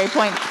 Kym. That's a great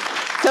point.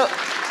 So,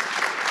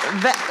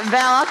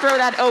 Val, I'll throw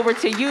that over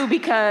to you,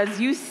 because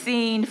you've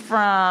seen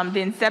from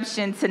the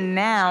inception to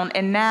now,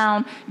 and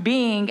now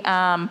being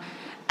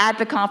at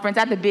the conference,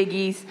 at the Big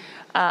East,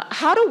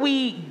 How do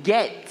we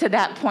get to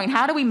that point?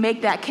 How do we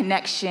make that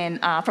connection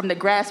from the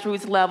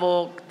grassroots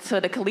level to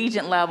the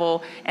collegiate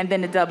level and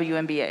then the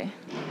WNBA?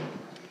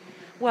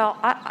 Well,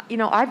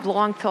 I've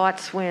long thought,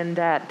 Swin,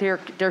 that there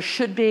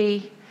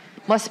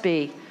must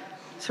be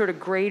sort of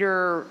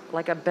greater,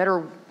 like a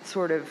better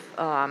sort of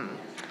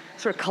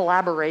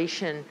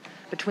collaboration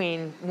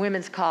between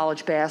women's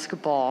college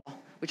basketball,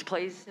 which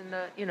plays in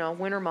the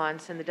winter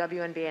months, and the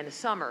WNBA in the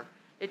summer.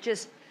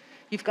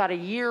 You've got a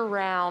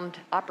year-round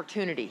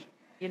opportunity,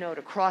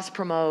 to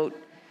cross-promote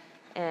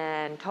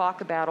and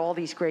talk about all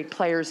these great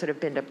players that have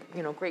been to,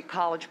 great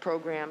college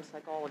programs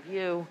like all of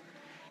you,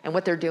 and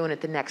what they're doing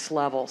at the next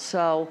level.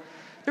 So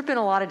there've been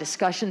a lot of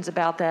discussions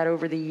about that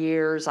over the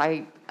years.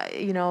 Not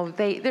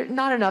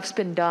enough's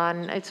been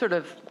done. It's sort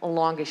of a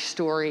longish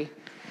story,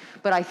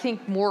 but I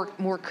think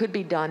more could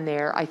be done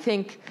there. I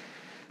think,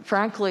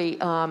 frankly,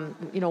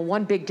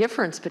 one big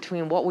difference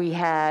between what we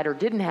had or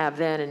didn't have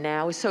then and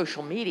now is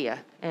social media.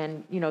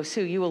 And,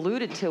 Sue, you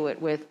alluded to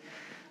it with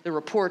the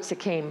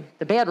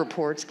bad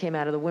reports came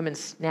out of the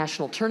women's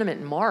national tournament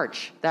in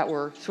March that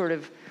were sort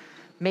of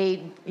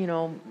made,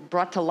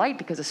 brought to light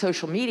because of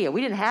social media.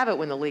 We didn't have it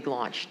when the league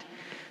launched.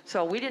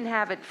 So we didn't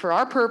have it for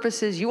our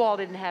purposes. You all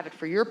didn't have it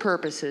for your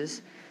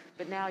purposes,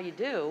 but now you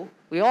do.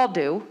 We all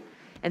do.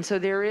 And so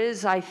there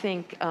is, I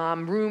think,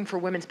 room for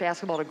women's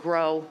basketball to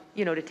grow,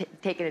 to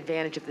take an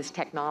advantage of this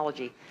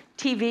technology.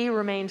 TV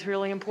remains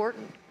really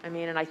important.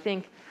 And I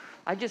think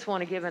I just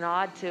want to give an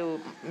nod to,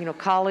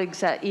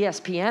 colleagues at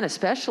ESPN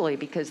especially,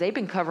 because they've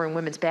been covering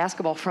women's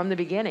basketball from the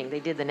beginning. They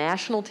did the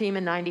national team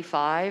in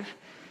 '95.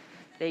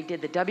 They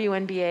did the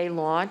WNBA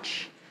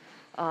launch.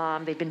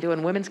 They've been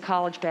doing women's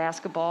college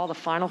basketball. The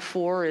Final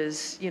Four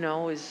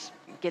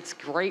gets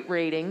great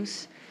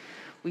ratings.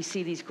 We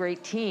see these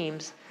great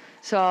teams.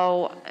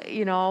 So,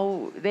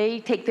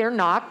 they take their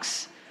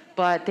knocks,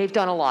 but they've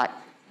done a lot,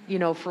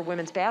 for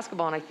women's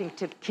basketball. And I think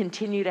to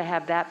continue to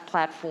have that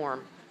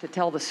platform to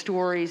tell the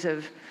stories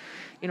of,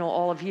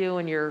 all of you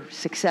and your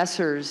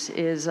successors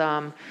is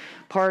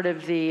part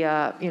of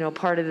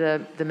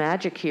the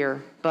magic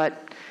here.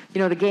 But,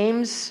 the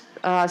games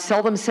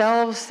sell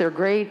themselves. They're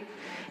great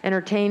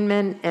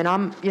entertainment. And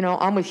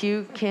I'm with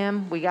you,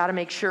 Kym. We got to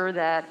make sure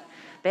that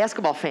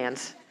basketball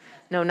fans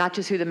know not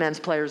just who the men's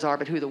players are,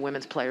 but who the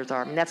women's players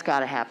are. That's got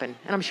to happen,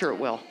 and I'm sure it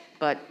will.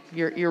 But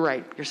you're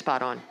right. You're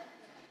spot on.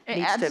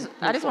 I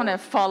just want to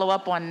follow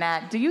up on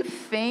that. Do you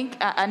think,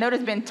 I know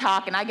there's been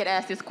talk, and I get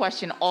asked this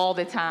question all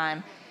the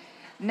time,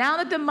 now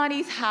that the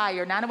money's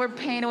higher, now that we're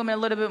paying women a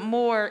little bit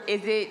more,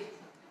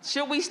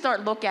 should we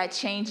start look at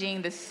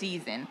changing the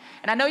season?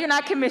 And I know you're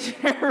not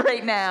commissioner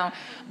right now,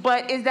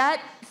 but is that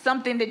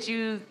something that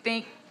you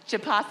think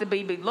should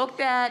possibly be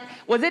looked at?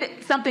 Was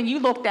it something you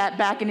looked at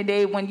back in the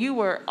day when you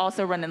were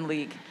also running the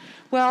league?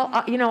 Well,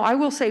 I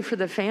will say for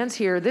the fans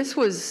here, this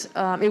was,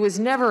 it was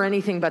never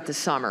anything but the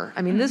summer.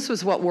 This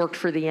was what worked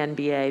for the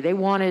NBA. They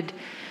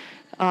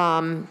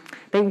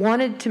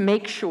wanted to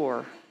make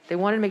sure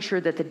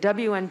that the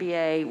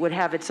WNBA would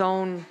have its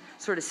own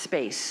sort of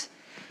space.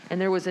 And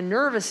there was a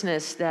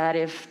nervousness that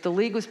if the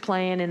league was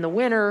playing in the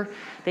winter,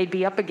 they'd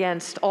be up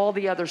against all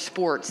the other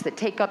sports that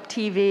take up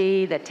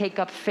TV, that take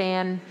up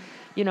fan,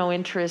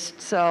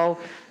 interest. So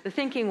the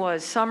thinking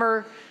was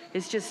summer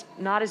is just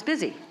not as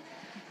busy.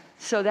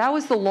 So that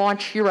was the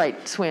launch. You're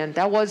right, Swin.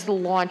 That was the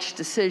launch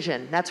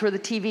decision. That's where the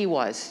TV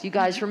was. You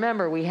guys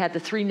remember we had the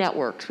 3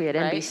 networks. We had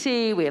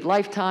NBC, we had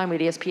Lifetime, we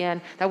had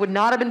ESPN. That would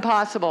not have been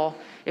possible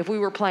if we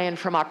were playing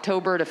from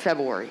October to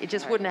February. It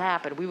just wouldn't have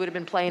happened. We would have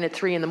been playing at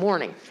 3 in the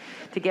morning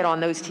to get on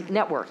those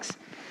networks.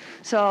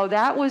 So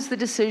that was the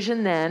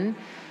decision then.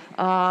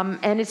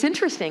 And it's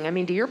interesting.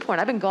 To your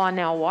point, I've been gone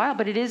now a while,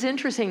 but it is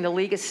interesting the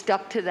league is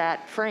stuck to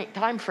that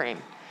time frame.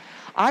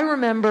 I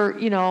remember,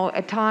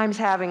 at times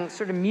having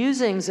sort of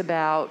musings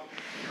about,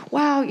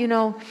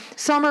 wow,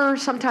 summer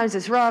sometimes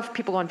is rough.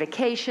 People go on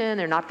vacation.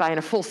 They're not buying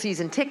a full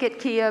season ticket,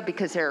 Kia,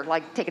 because they're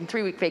like taking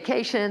 3-week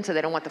vacation, so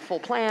they don't want the full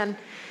plan.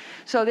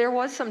 So there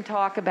was some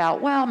talk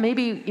about, well,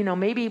 maybe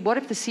what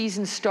if the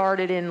season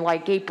started in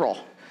like April?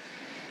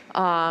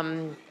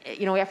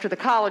 After the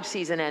college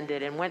season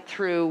ended and went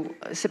through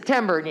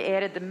September, and you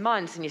added the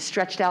months and you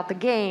stretched out the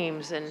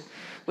games, and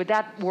would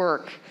that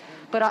work?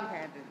 But I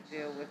had to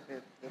deal with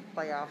the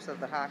playoffs of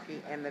the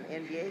hockey and the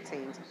NBA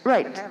teams.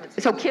 Right.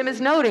 So Kym is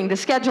noting the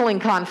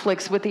scheduling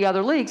conflicts with the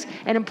other leagues.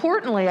 And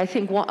importantly, I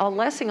think a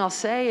last thing I'll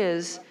say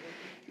is,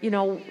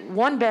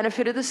 one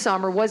benefit of the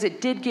summer was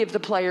it did give the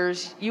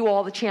players, you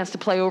all, the chance to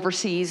play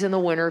overseas in the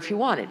winter if you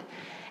wanted.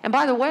 And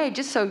by the way,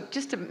 just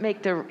to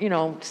make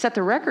set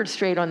the record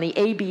straight on the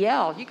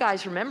ABL, you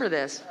guys remember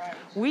this. Right.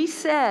 We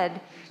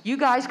said you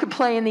guys could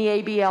play in the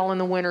ABL in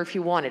the winter if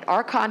you wanted.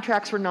 Our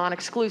contracts were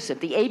non-exclusive.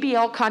 The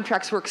ABL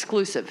contracts were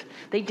exclusive.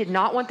 They did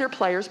not want their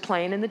players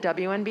playing in the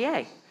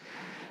WNBA.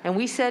 And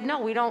we said, no,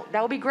 we don't.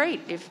 That would be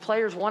great. If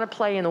players want to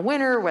play in the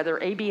winter, whether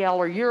ABL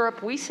or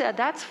Europe, we said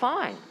that's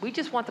fine. We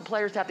just want the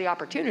players to have the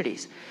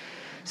opportunities.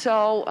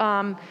 So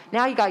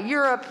now you got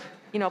Europe,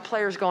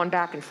 players going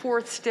back and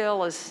forth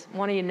still, as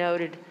one of you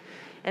noted.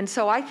 And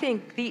so I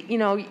think,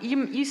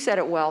 you said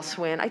it well,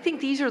 Swin. I think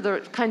these are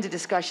the kinds of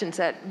discussions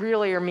that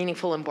really are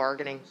meaningful in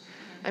bargaining.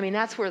 I mean,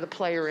 that's where the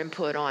player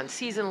input on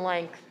season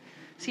length,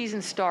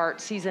 season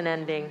start, season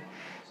ending.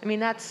 I mean,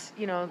 that's,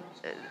 and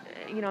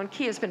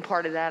Kia's been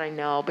part of that, I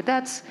know. But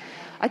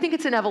I think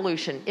it's an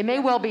evolution. It may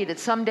well be that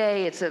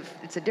someday it's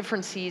a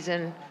different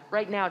season.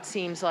 Right now it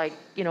seems like,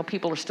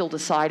 people are still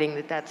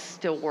deciding that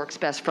still works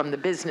best from the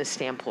business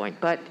standpoint.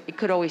 But it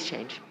could always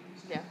change.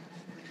 Yeah.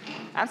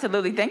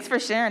 Absolutely. Thanks for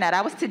sharing that.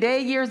 I was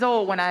today years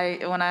old when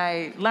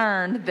I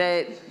learned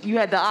that you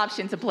had the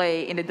option to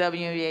play in the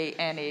WNBA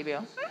and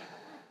ABL.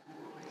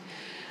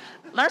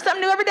 Learn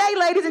something new every day,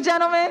 ladies and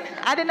gentlemen.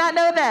 I did not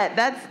know that.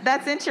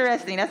 That's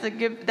interesting. That's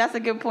a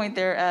good point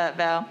there,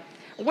 Val.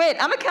 Whit,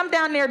 I'm gonna come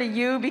down there to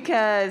you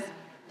because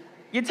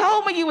you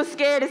told me you was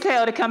scared as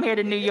hell to come here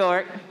to New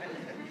York.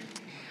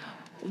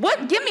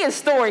 Give me a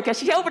story, because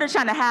she's over there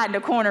trying to hide in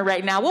the corner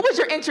right now. What was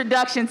your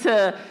introduction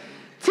to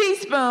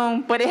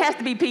teaspoon, but it has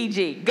to be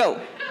PG? Go.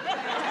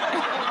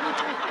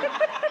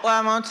 Well,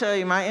 I'm gonna tell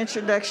you my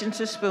introduction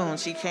to spoon.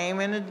 She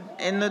came in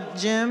the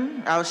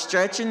gym. I was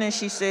stretching, and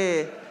she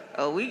said,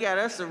 "Oh, we got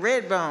us a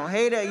red bone.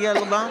 Hey there,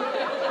 yellow bone."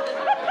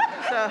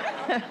 So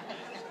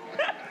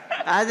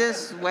I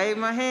just waved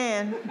my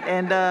hand,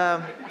 and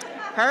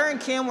her and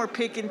Kym were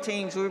picking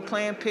teams. We were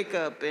playing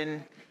pickup,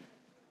 and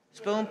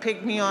Spoon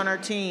picked me on her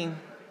team.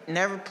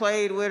 Never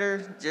played with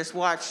her, just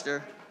watched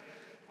her.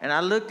 And I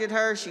looked at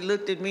her, she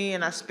looked at me,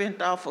 and I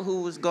spent off of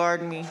who was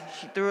guarding me.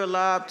 She threw a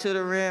lob to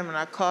the rim, and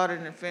I caught it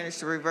and finished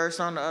the reverse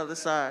on the other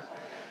side.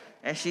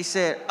 And she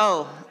said,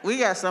 "Oh, we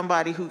got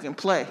somebody who can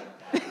play."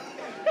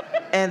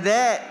 And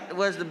that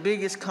was the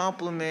biggest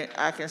compliment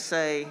I can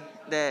say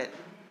that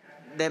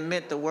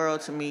meant the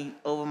world to me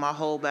over my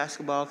whole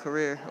basketball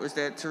career, was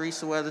that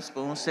Teresa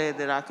Weatherspoon said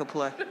that I could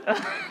play.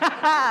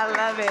 I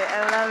love it.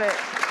 I love it.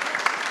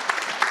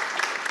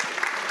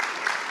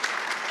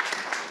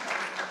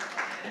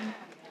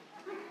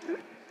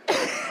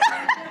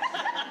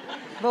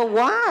 But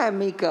why,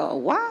 Miko?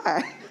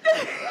 Why?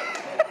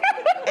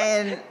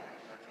 And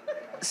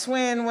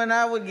Swin, when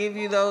I would give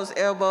you those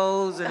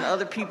elbows and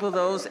other people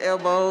those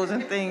elbows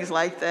and things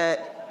like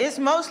that, it's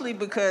mostly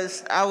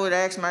because I would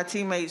ask my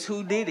teammates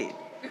who did it.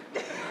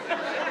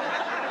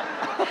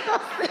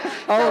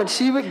 Oh, and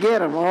she would get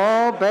them.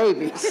 Oh,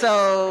 baby.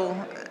 So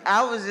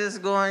I was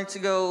just going to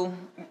go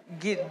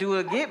do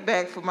a get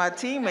back for my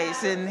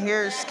teammates, and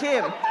here's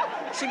Kym.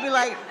 She'd be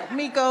like,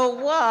 "Miko,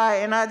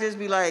 why?" And I'd just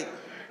be like,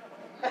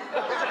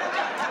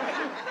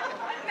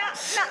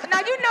 Now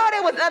you know they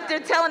was up there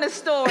telling a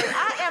story.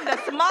 I am the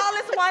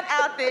smallest one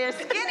out there,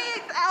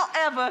 skinniest out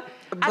ever.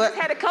 I just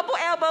had a couple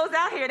elbows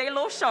out here. They a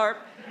little sharp.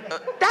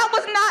 That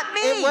was not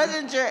me. It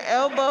wasn't your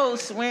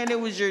elbows, Swin. It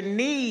was your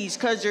knees,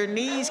 because your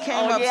knees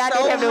came up I so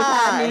didn't have those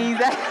high. knees.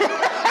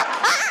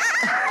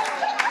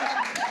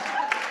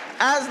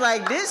 I was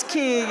like, this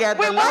kid got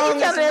Wait, the why longest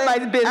you telling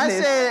everybody's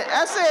business?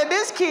 I said,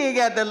 this kid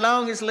got the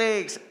longest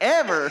legs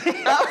ever.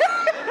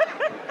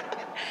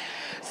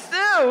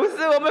 Sue,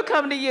 I'm gonna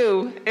come to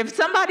you. If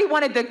somebody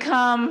wanted to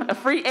come, a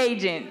free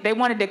agent, they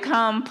wanted to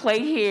come play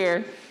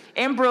here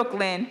in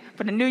Brooklyn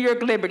for the New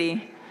York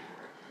Liberty,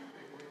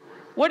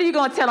 what are you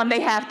gonna tell them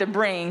they have to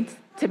bring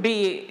to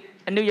be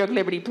a New York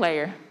Liberty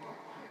player?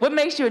 What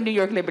makes you a New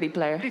York Liberty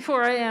player?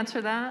 Before I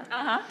answer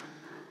that,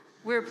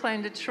 we were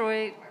playing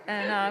Detroit,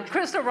 and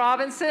Crystal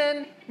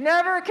Robinson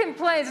never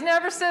complains,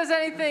 never says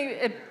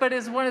anything, but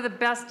is one of the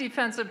best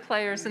defensive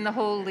players in the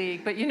whole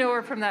league. But you know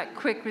her from that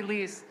quick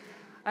release.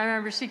 I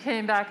remember she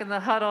came back in the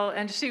huddle,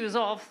 and she was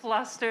all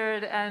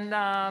flustered,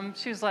 and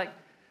she was like,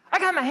 "I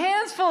got my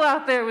hands full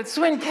out there with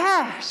Swin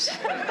Cash."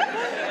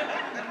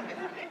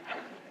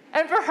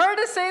 And for her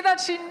to say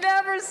that, she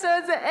never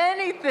says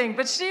anything,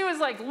 but she was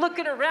like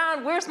looking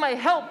around, "Where's my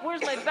help?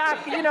 Where's my back?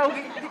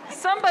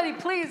 Somebody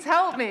please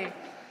help me."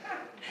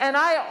 And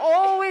I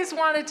always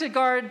wanted to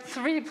guard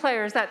 3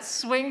 players, that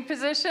swing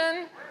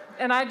position.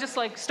 And I just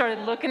started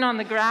looking on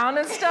the ground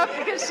and stuff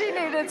because she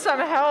needed some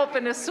help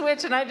and a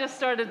switch. And I just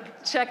started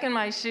checking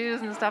my shoes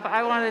and stuff.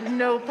 I wanted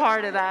no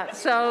part of that.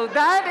 So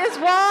that is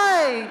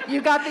why you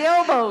got the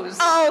elbows.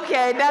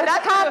 Okay, that's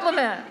a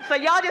compliment. So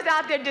y'all just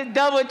out there just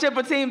double and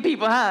triple team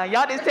people, huh?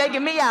 Y'all just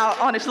taking me out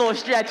on this little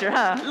stretcher,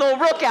 huh? Little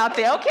rook out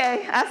there.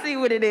 Okay, I see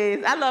what it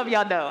is. I love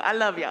y'all though. I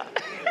love y'all.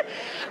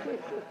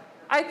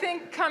 I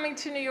think coming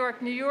to New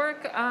York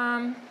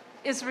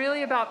is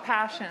really about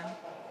passion.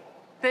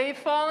 They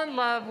fall in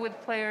love with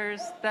players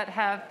that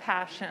have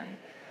passion.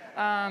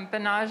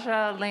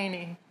 Benaja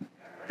Laney,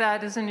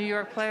 that is a New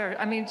York player.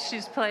 I mean,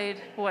 she's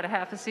played, a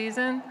half a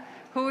season?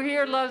 Who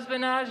here loves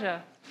Benaja?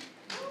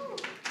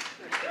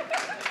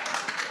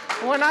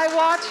 When I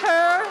watch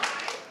her,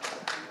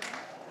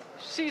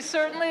 she's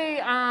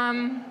certainly,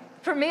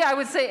 for me, I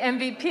would say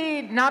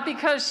MVP, not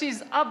because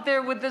she's up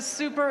there with the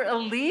super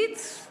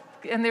elites,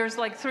 and there's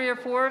 3 or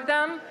 4 of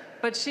them,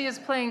 but she is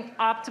playing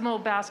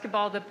optimal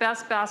basketball, the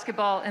best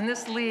basketball in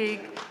this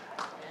league,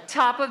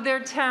 top of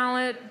their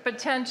talent,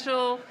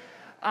 potential,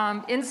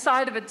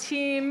 inside of a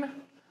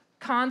team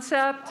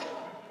concept.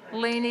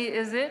 Lainey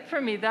is it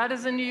for me. That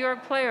is a New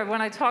York player.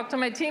 When I talk to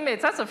my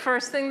teammates, that's the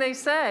first thing they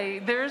say.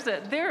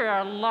 There are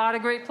a lot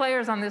of great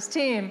players on this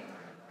team.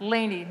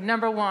 Lainey,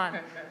 number one.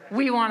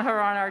 We want her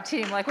on our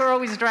team. Like we're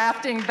always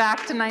drafting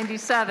back to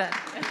 97.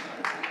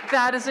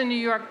 That is a New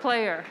York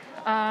player.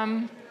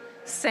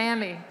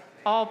 Sammy,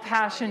 all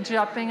passion,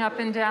 jumping up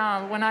and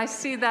down. When I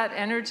see that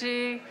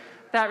energy,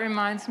 that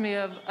reminds me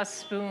of a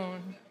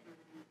spoon.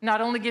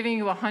 Not only giving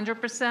you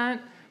 100%,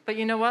 but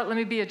you know what? Let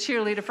me be a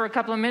cheerleader for a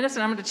couple of minutes,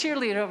 and I'm going to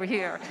cheerlead over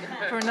here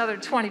for another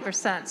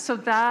 20%. So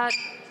that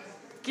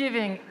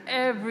giving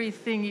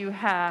everything you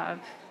have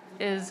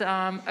is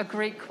a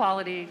great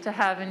quality to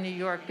have in New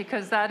York,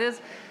 because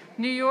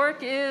New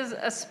York is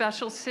a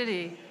special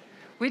city.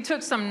 We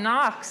took some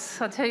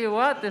knocks, I'll tell you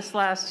what, this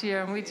last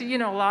year.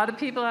 And a lot of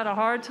people had a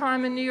hard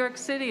time in New York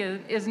City.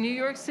 Is New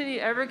York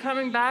City ever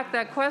coming back?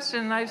 That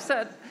question. And I've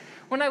said,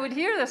 when I would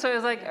hear this, I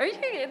was like,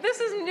 this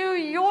is New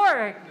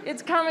York.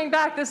 It's coming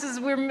back.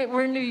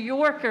 We're New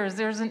Yorkers.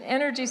 There's an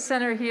energy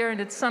center here,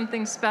 and it's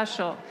something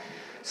special.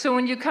 So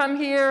when you come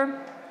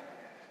here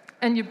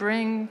and you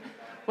bring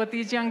what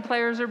these young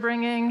players are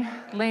bringing,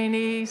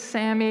 Lainey,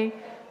 Sammy,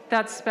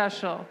 that's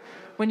special.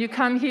 When you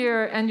come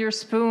here and you're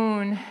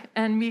Spoon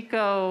and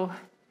Miko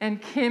and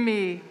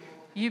Kimmy,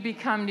 you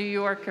become New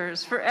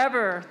Yorkers.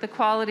 Forever, the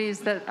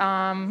qualities that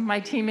my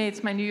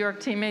New York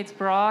teammates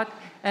brought,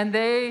 and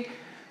they,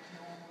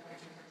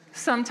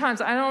 sometimes,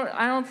 I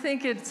don't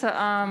think it's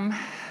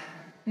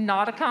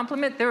not a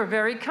compliment. They were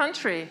very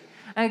country.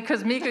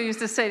 Because Miko used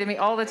to say to me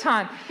all the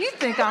time, "You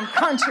think I'm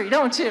country,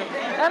 don't you?"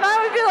 And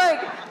I would be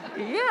like,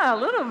 "Yeah, a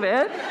little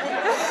bit."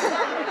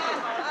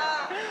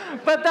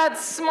 But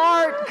that's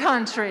smart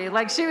country.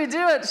 Like she would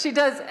do it. She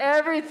does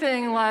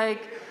everything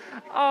like,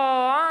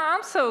 "Oh,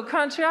 I'm so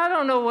country. I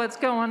don't know what's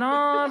going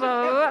on."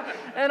 Blah, blah, blah.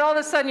 And all of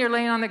a sudden you're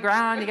laying on the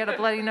ground. You got a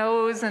bloody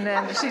nose. And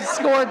then she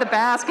scored the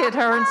basket.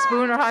 Her and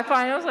Spoon are high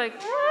fiving. I was like,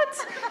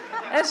 "What?"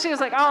 And she was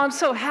like, "Oh, I'm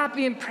so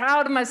happy and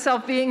proud of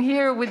myself being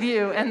here with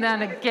you." And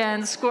then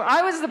again, score.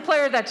 I was the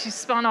player that she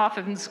spun off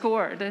of and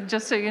scored. And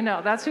just so you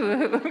know, that's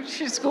who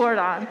she scored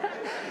on.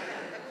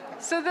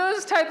 So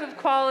those type of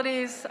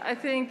qualities, I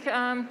think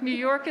New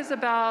York is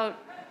about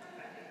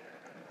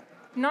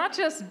not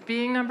just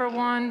being number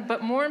one,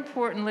 but more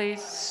importantly,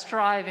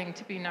 striving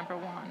to be number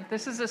one.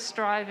 This is a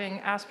striving,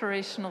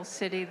 aspirational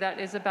city that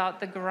is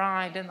about the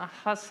grind and the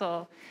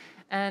hustle.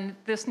 And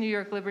this New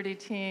York Liberty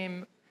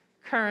team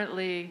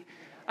currently,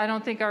 I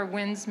don't think our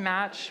wins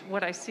match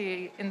what I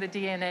see in the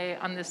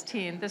DNA on this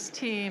team. This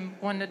team,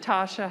 when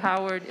Natasha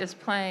Howard is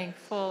playing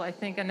full, I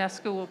think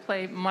Anesca will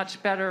play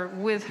much better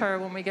with her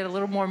when we get a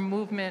little more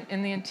movement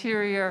in the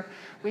interior.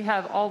 We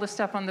have all the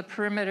stuff on the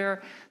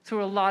perimeter.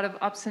 Through a lot of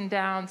ups and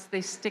downs,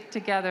 they stick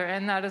together,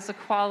 and that is a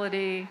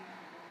quality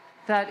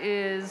that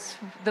is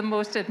the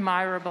most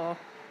admirable.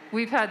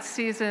 We've had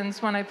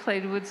seasons when I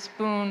played with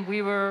Spoon,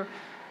 we were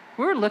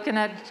looking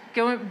at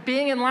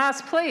being in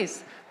last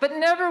place, but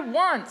never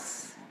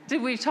once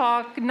did we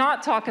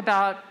not talk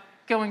about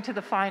going to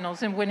the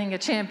finals and winning a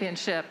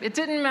championship. It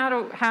didn't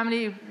matter how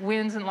many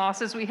wins and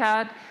losses we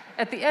had.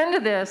 At the end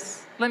of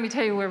this, let me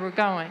tell you where we're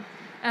going.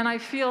 And I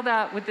feel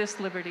that with this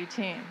Liberty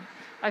team.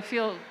 I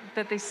feel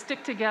that they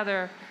stick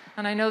together,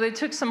 and I know they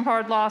took some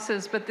hard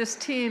losses, but this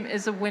team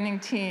is a winning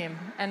team,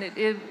 and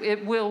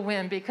it will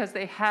win because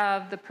they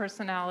have the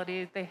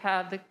personality, they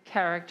have the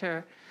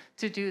character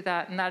to do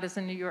that, and that is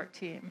a New York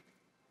team.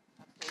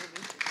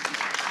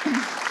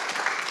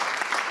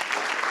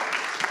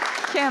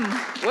 Kym,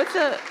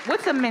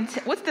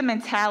 what's the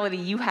mentality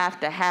you have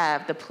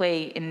to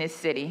play in this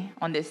city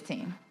on this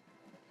team?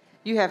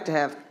 You have to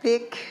have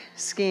thick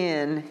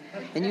skin,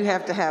 and you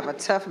have to have a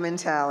tough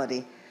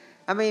mentality.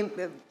 I mean,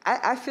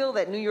 I feel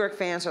that New York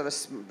fans are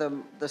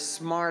the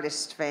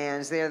smartest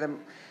fans.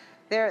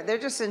 They're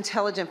just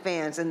intelligent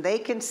fans, and they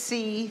can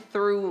see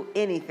through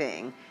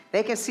anything.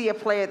 They can see a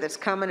player that's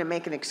coming and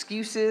making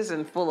excuses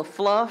and full of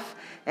fluff.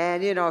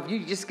 And if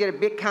you just get a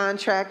big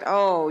contract,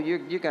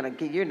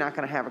 you're not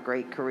gonna have a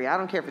great career. I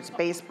don't care if it's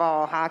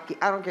baseball, hockey.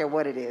 I don't care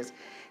what it is.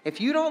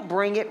 If you don't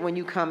bring it when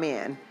you come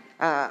in,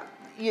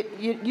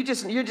 you're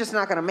just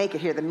not gonna make it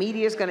here. The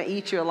media is gonna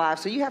eat you alive.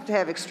 So you have to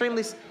have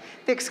extremely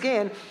thick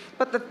skin.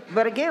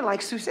 But again,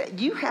 like Sue said,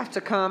 you have to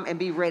come and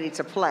be ready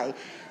to play.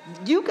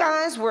 You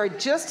guys were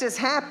just as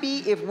happy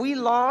if we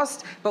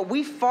lost, but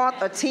we fought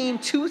a team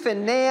tooth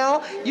and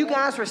nail. You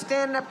guys were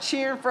standing up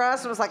cheering for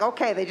us. It was like,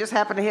 okay, they just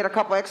happened to hit a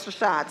couple extra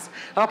shots.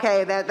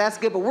 Okay, that's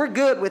good, but we're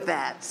good with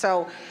that.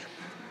 So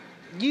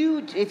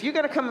if you're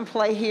going to come and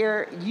play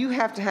here, you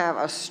have to have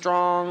a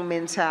strong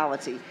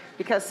mentality,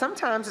 because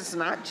sometimes it's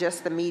not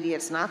just the media,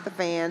 it's not the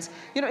fans.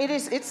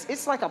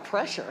 It's like a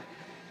pressure.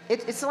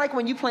 It's like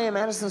when you play in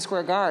Madison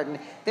Square Garden.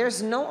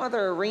 There's no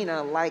other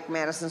arena like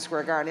Madison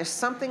Square Garden. There's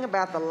something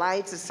about the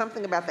lights. It's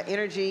something about the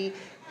energy.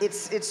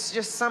 It's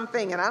just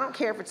something. And I don't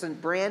care if it's a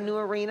brand new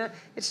arena.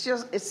 It's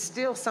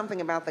still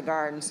something about the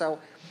Garden. So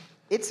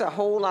it's a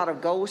whole lot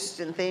of ghosts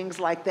and things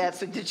like that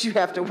that you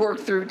have to work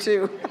through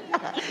too.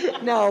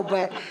 No,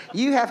 but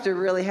you have to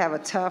really have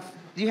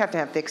you have to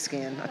have thick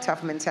skin, a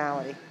tough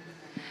mentality.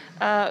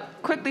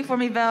 Quickly for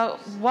me, Val,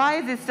 why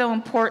is it so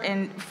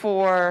important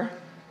for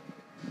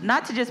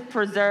not to just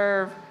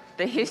preserve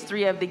the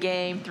history of the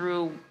game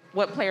through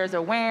what players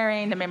are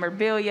wearing, the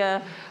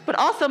memorabilia, but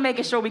also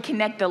making sure we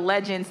connect the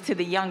legends to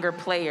the younger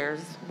players?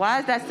 Why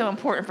is that so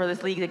important for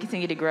this league to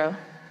continue to grow?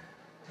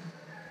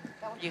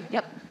 You.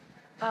 Yep.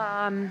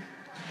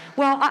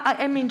 Well,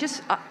 I mean,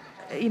 just,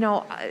 you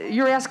know,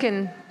 you're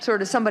asking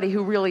sort of somebody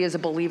who really is a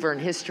believer in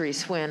history,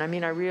 Swin. I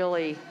mean, I'm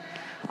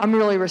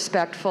really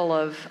respectful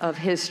of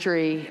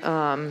history.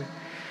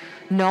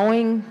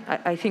 Knowing,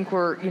 I think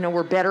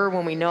we're better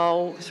when we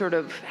know sort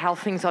of how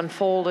things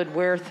unfolded,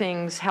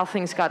 how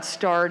things got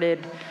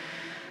started.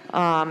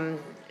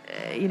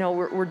 You know,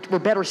 we're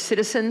better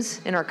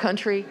citizens in our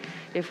country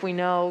if we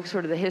know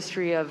sort of the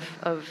history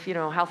of you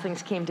know, how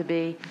things came to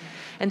be.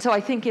 And so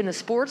I think in the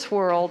sports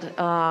world,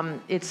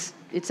 it's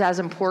as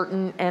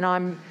important, and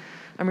I'm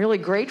really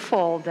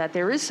grateful that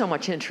there is so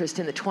much interest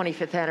in the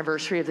 25th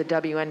anniversary of the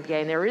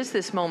WNBA, and there is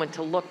this moment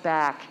to look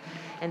back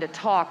and to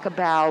talk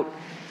about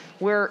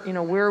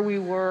where we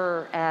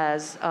were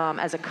as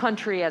a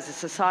country, as a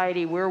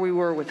society, where we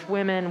were with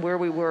women, where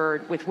we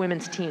were with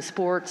women's team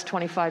sports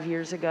 25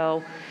 years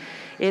ago.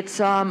 It's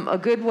a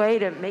good way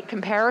to make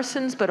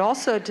comparisons, but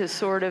also to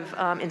sort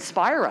of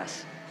inspire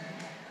us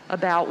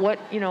about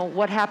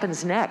what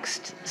happens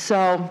next.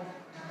 So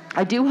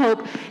I do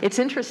hope, it's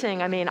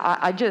interesting. I mean,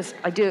 I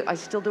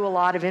still do a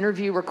lot of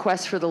interview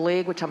requests for the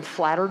league, which I'm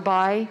flattered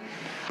by.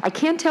 I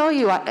can't tell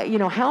you,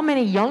 how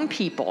many young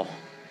people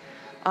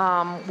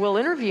will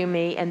interview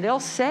me, and they'll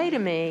say to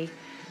me,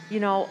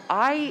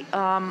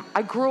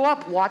 I grew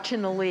up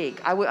watching the league.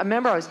 I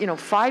remember I was,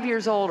 5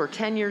 years old or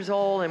 10 years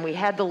old, and we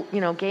had the,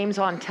 games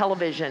on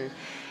television,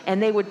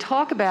 and they would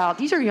talk about,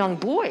 these are young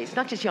boys,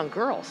 not just young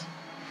girls,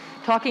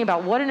 talking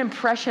about what an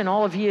impression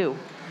all of you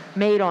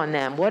made on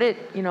them, what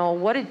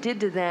it did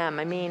to them.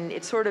 I mean,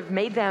 it sort of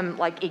made them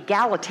like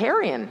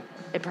egalitarian,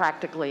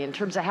 practically, in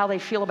terms of how they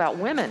feel about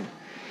women.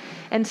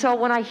 And so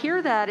when I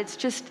hear that,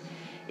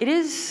 it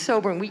is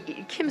sobering.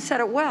 Kym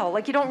said it well,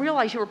 like you don't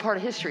realize you were part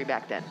of history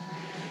back then.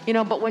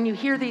 But when you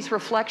hear these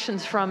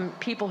reflections from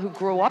people who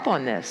grew up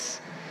on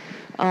this,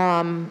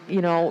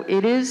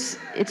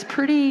 it's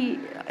pretty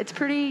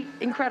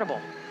incredible.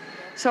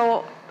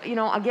 So,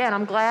 again,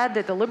 I'm glad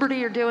that the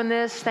Liberty are doing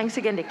this. Thanks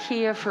again to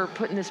Kia for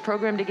putting this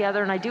program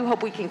together. And I do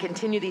hope we can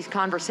continue these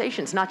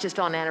conversations, not just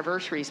on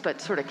anniversaries, but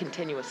sort of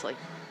continuously.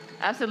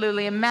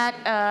 Absolutely. And Matt,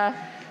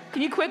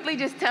 can you quickly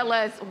just tell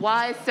us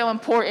why it's so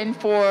important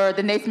for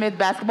the Naismith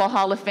Basketball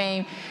Hall of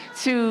Fame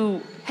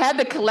to have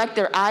the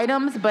collector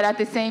items, but at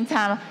the same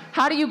time,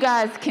 how do you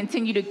guys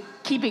continue to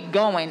keep it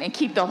going and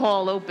keep the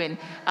hall open?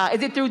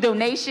 Is it through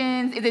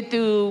donations? Is it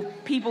through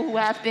people who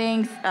have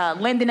things,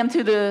 lending them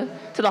to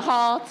the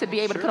hall to be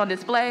able to put on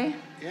display?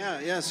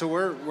 Yeah. So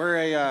we're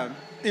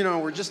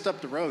we're just up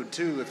the road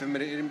too. If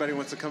anybody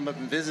wants to come up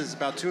and visit, it's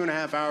about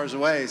 2.5 hours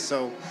away.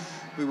 So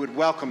we would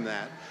welcome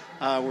that.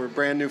 We're a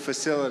brand new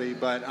facility,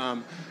 but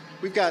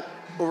we've got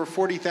over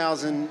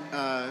 40,000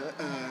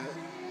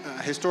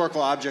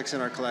 historical objects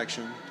in our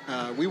collection.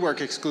 We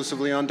work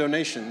exclusively on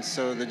donations,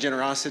 so the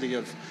generosity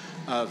of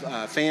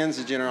fans,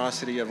 the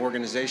generosity of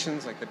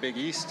organizations like the Big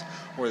East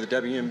or the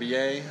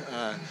WNBA.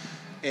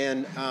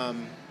 And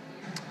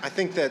I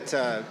think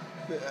that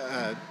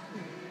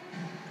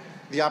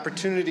the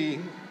opportunity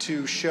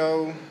to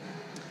show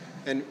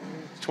and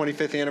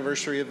 25th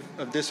anniversary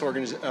of this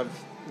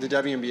of the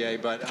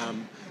WNBA, but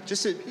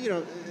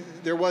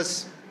there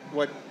was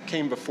what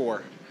came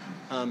before.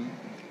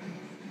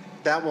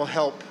 That will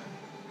help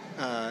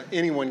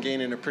anyone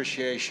gain an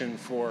appreciation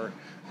for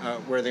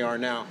where they are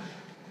now.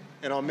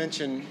 And I'll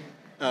mention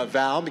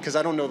Val, because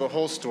I don't know the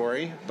whole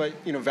story, but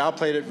Val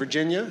played at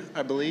Virginia,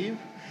 I believe,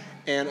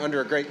 and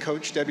under a great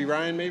coach, Debbie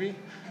Ryan, maybe.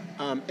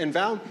 And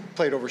Val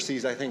played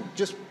overseas, I think,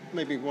 just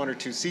maybe 1 or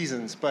 2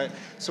 seasons. But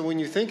so when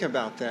you think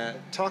about that,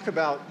 talk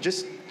about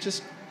just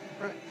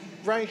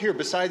right here,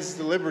 besides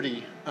the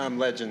Liberty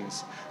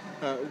Legends,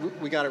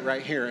 we got it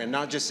right here, and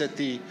not just at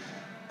the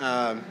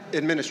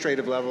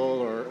administrative level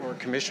or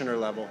commissioner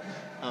level.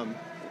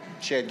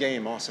 She had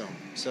game also,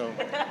 so.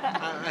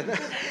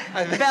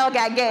 Val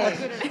got game.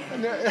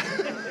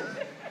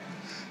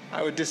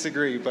 I would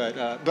disagree,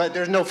 but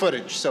there's no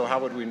footage, so how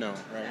would we know,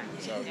 right?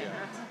 So yeah.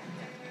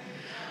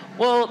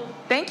 Well,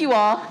 thank you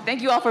all.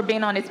 Thank you all for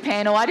being on this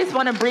panel. I just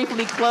want to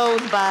briefly close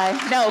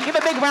give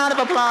a big round of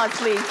applause,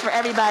 please, for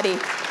everybody.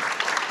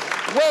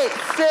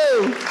 Wicks,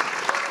 Sue,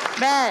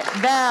 Matt,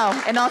 Val,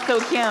 and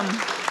also Kym.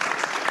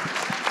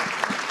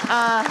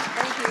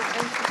 Thank you.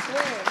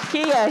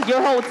 Kia,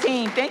 your whole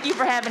team, thank you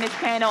for having this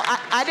panel.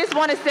 I just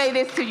want to say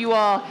this to you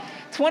all.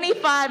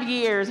 25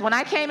 years, when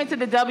I came into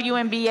the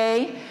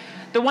WNBA,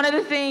 one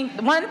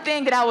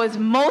thing that I was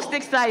most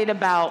excited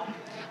about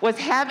was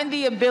having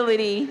the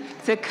ability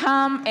to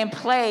come and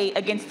play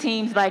against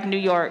teams like New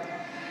York,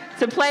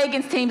 to play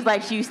against teams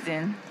like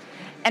Houston.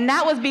 And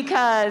that was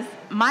because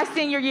my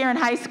senior year in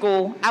high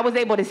school, I was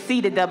able to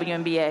see the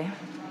WNBA.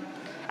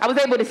 I was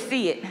able to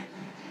see it.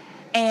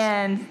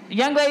 And a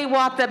young lady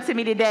walked up to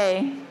me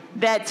today,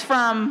 that's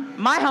from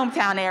my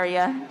hometown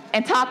area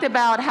and talked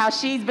about how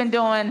she's been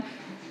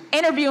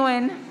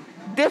interviewing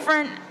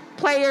different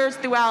players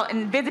throughout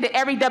and visited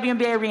every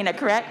WNBA arena,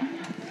 correct?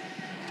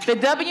 The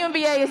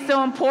WNBA is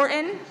so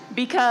important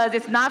because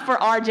it's not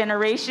for our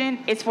generation,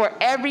 it's for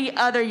every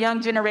other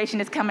young generation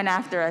that's coming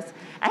after us.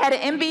 I had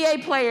an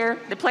NBA player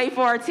that played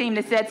for our team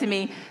that said to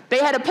me, they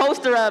had a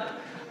poster up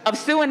of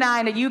Sue and I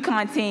and the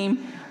UConn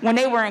team when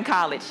they were in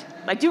college.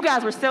 Like, you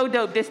guys were so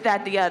dope, this,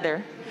 that, the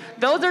other.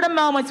 Those are the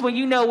moments when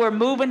you know we're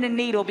moving the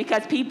needle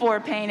because people are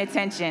paying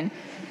attention.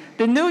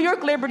 The New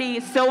York Liberty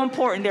is so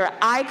important. They're an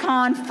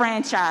icon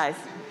franchise.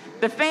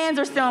 The fans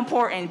are so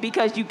important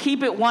because you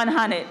keep it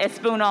 100, as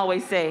Spoon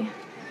always say.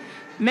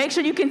 Make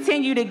sure you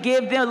continue to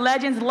give the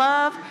Legends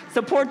love,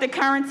 support the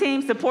current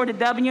team, support the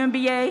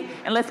WNBA,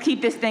 and let's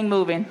keep this thing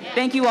moving.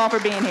 Thank you all for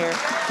being here.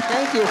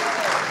 Thank you.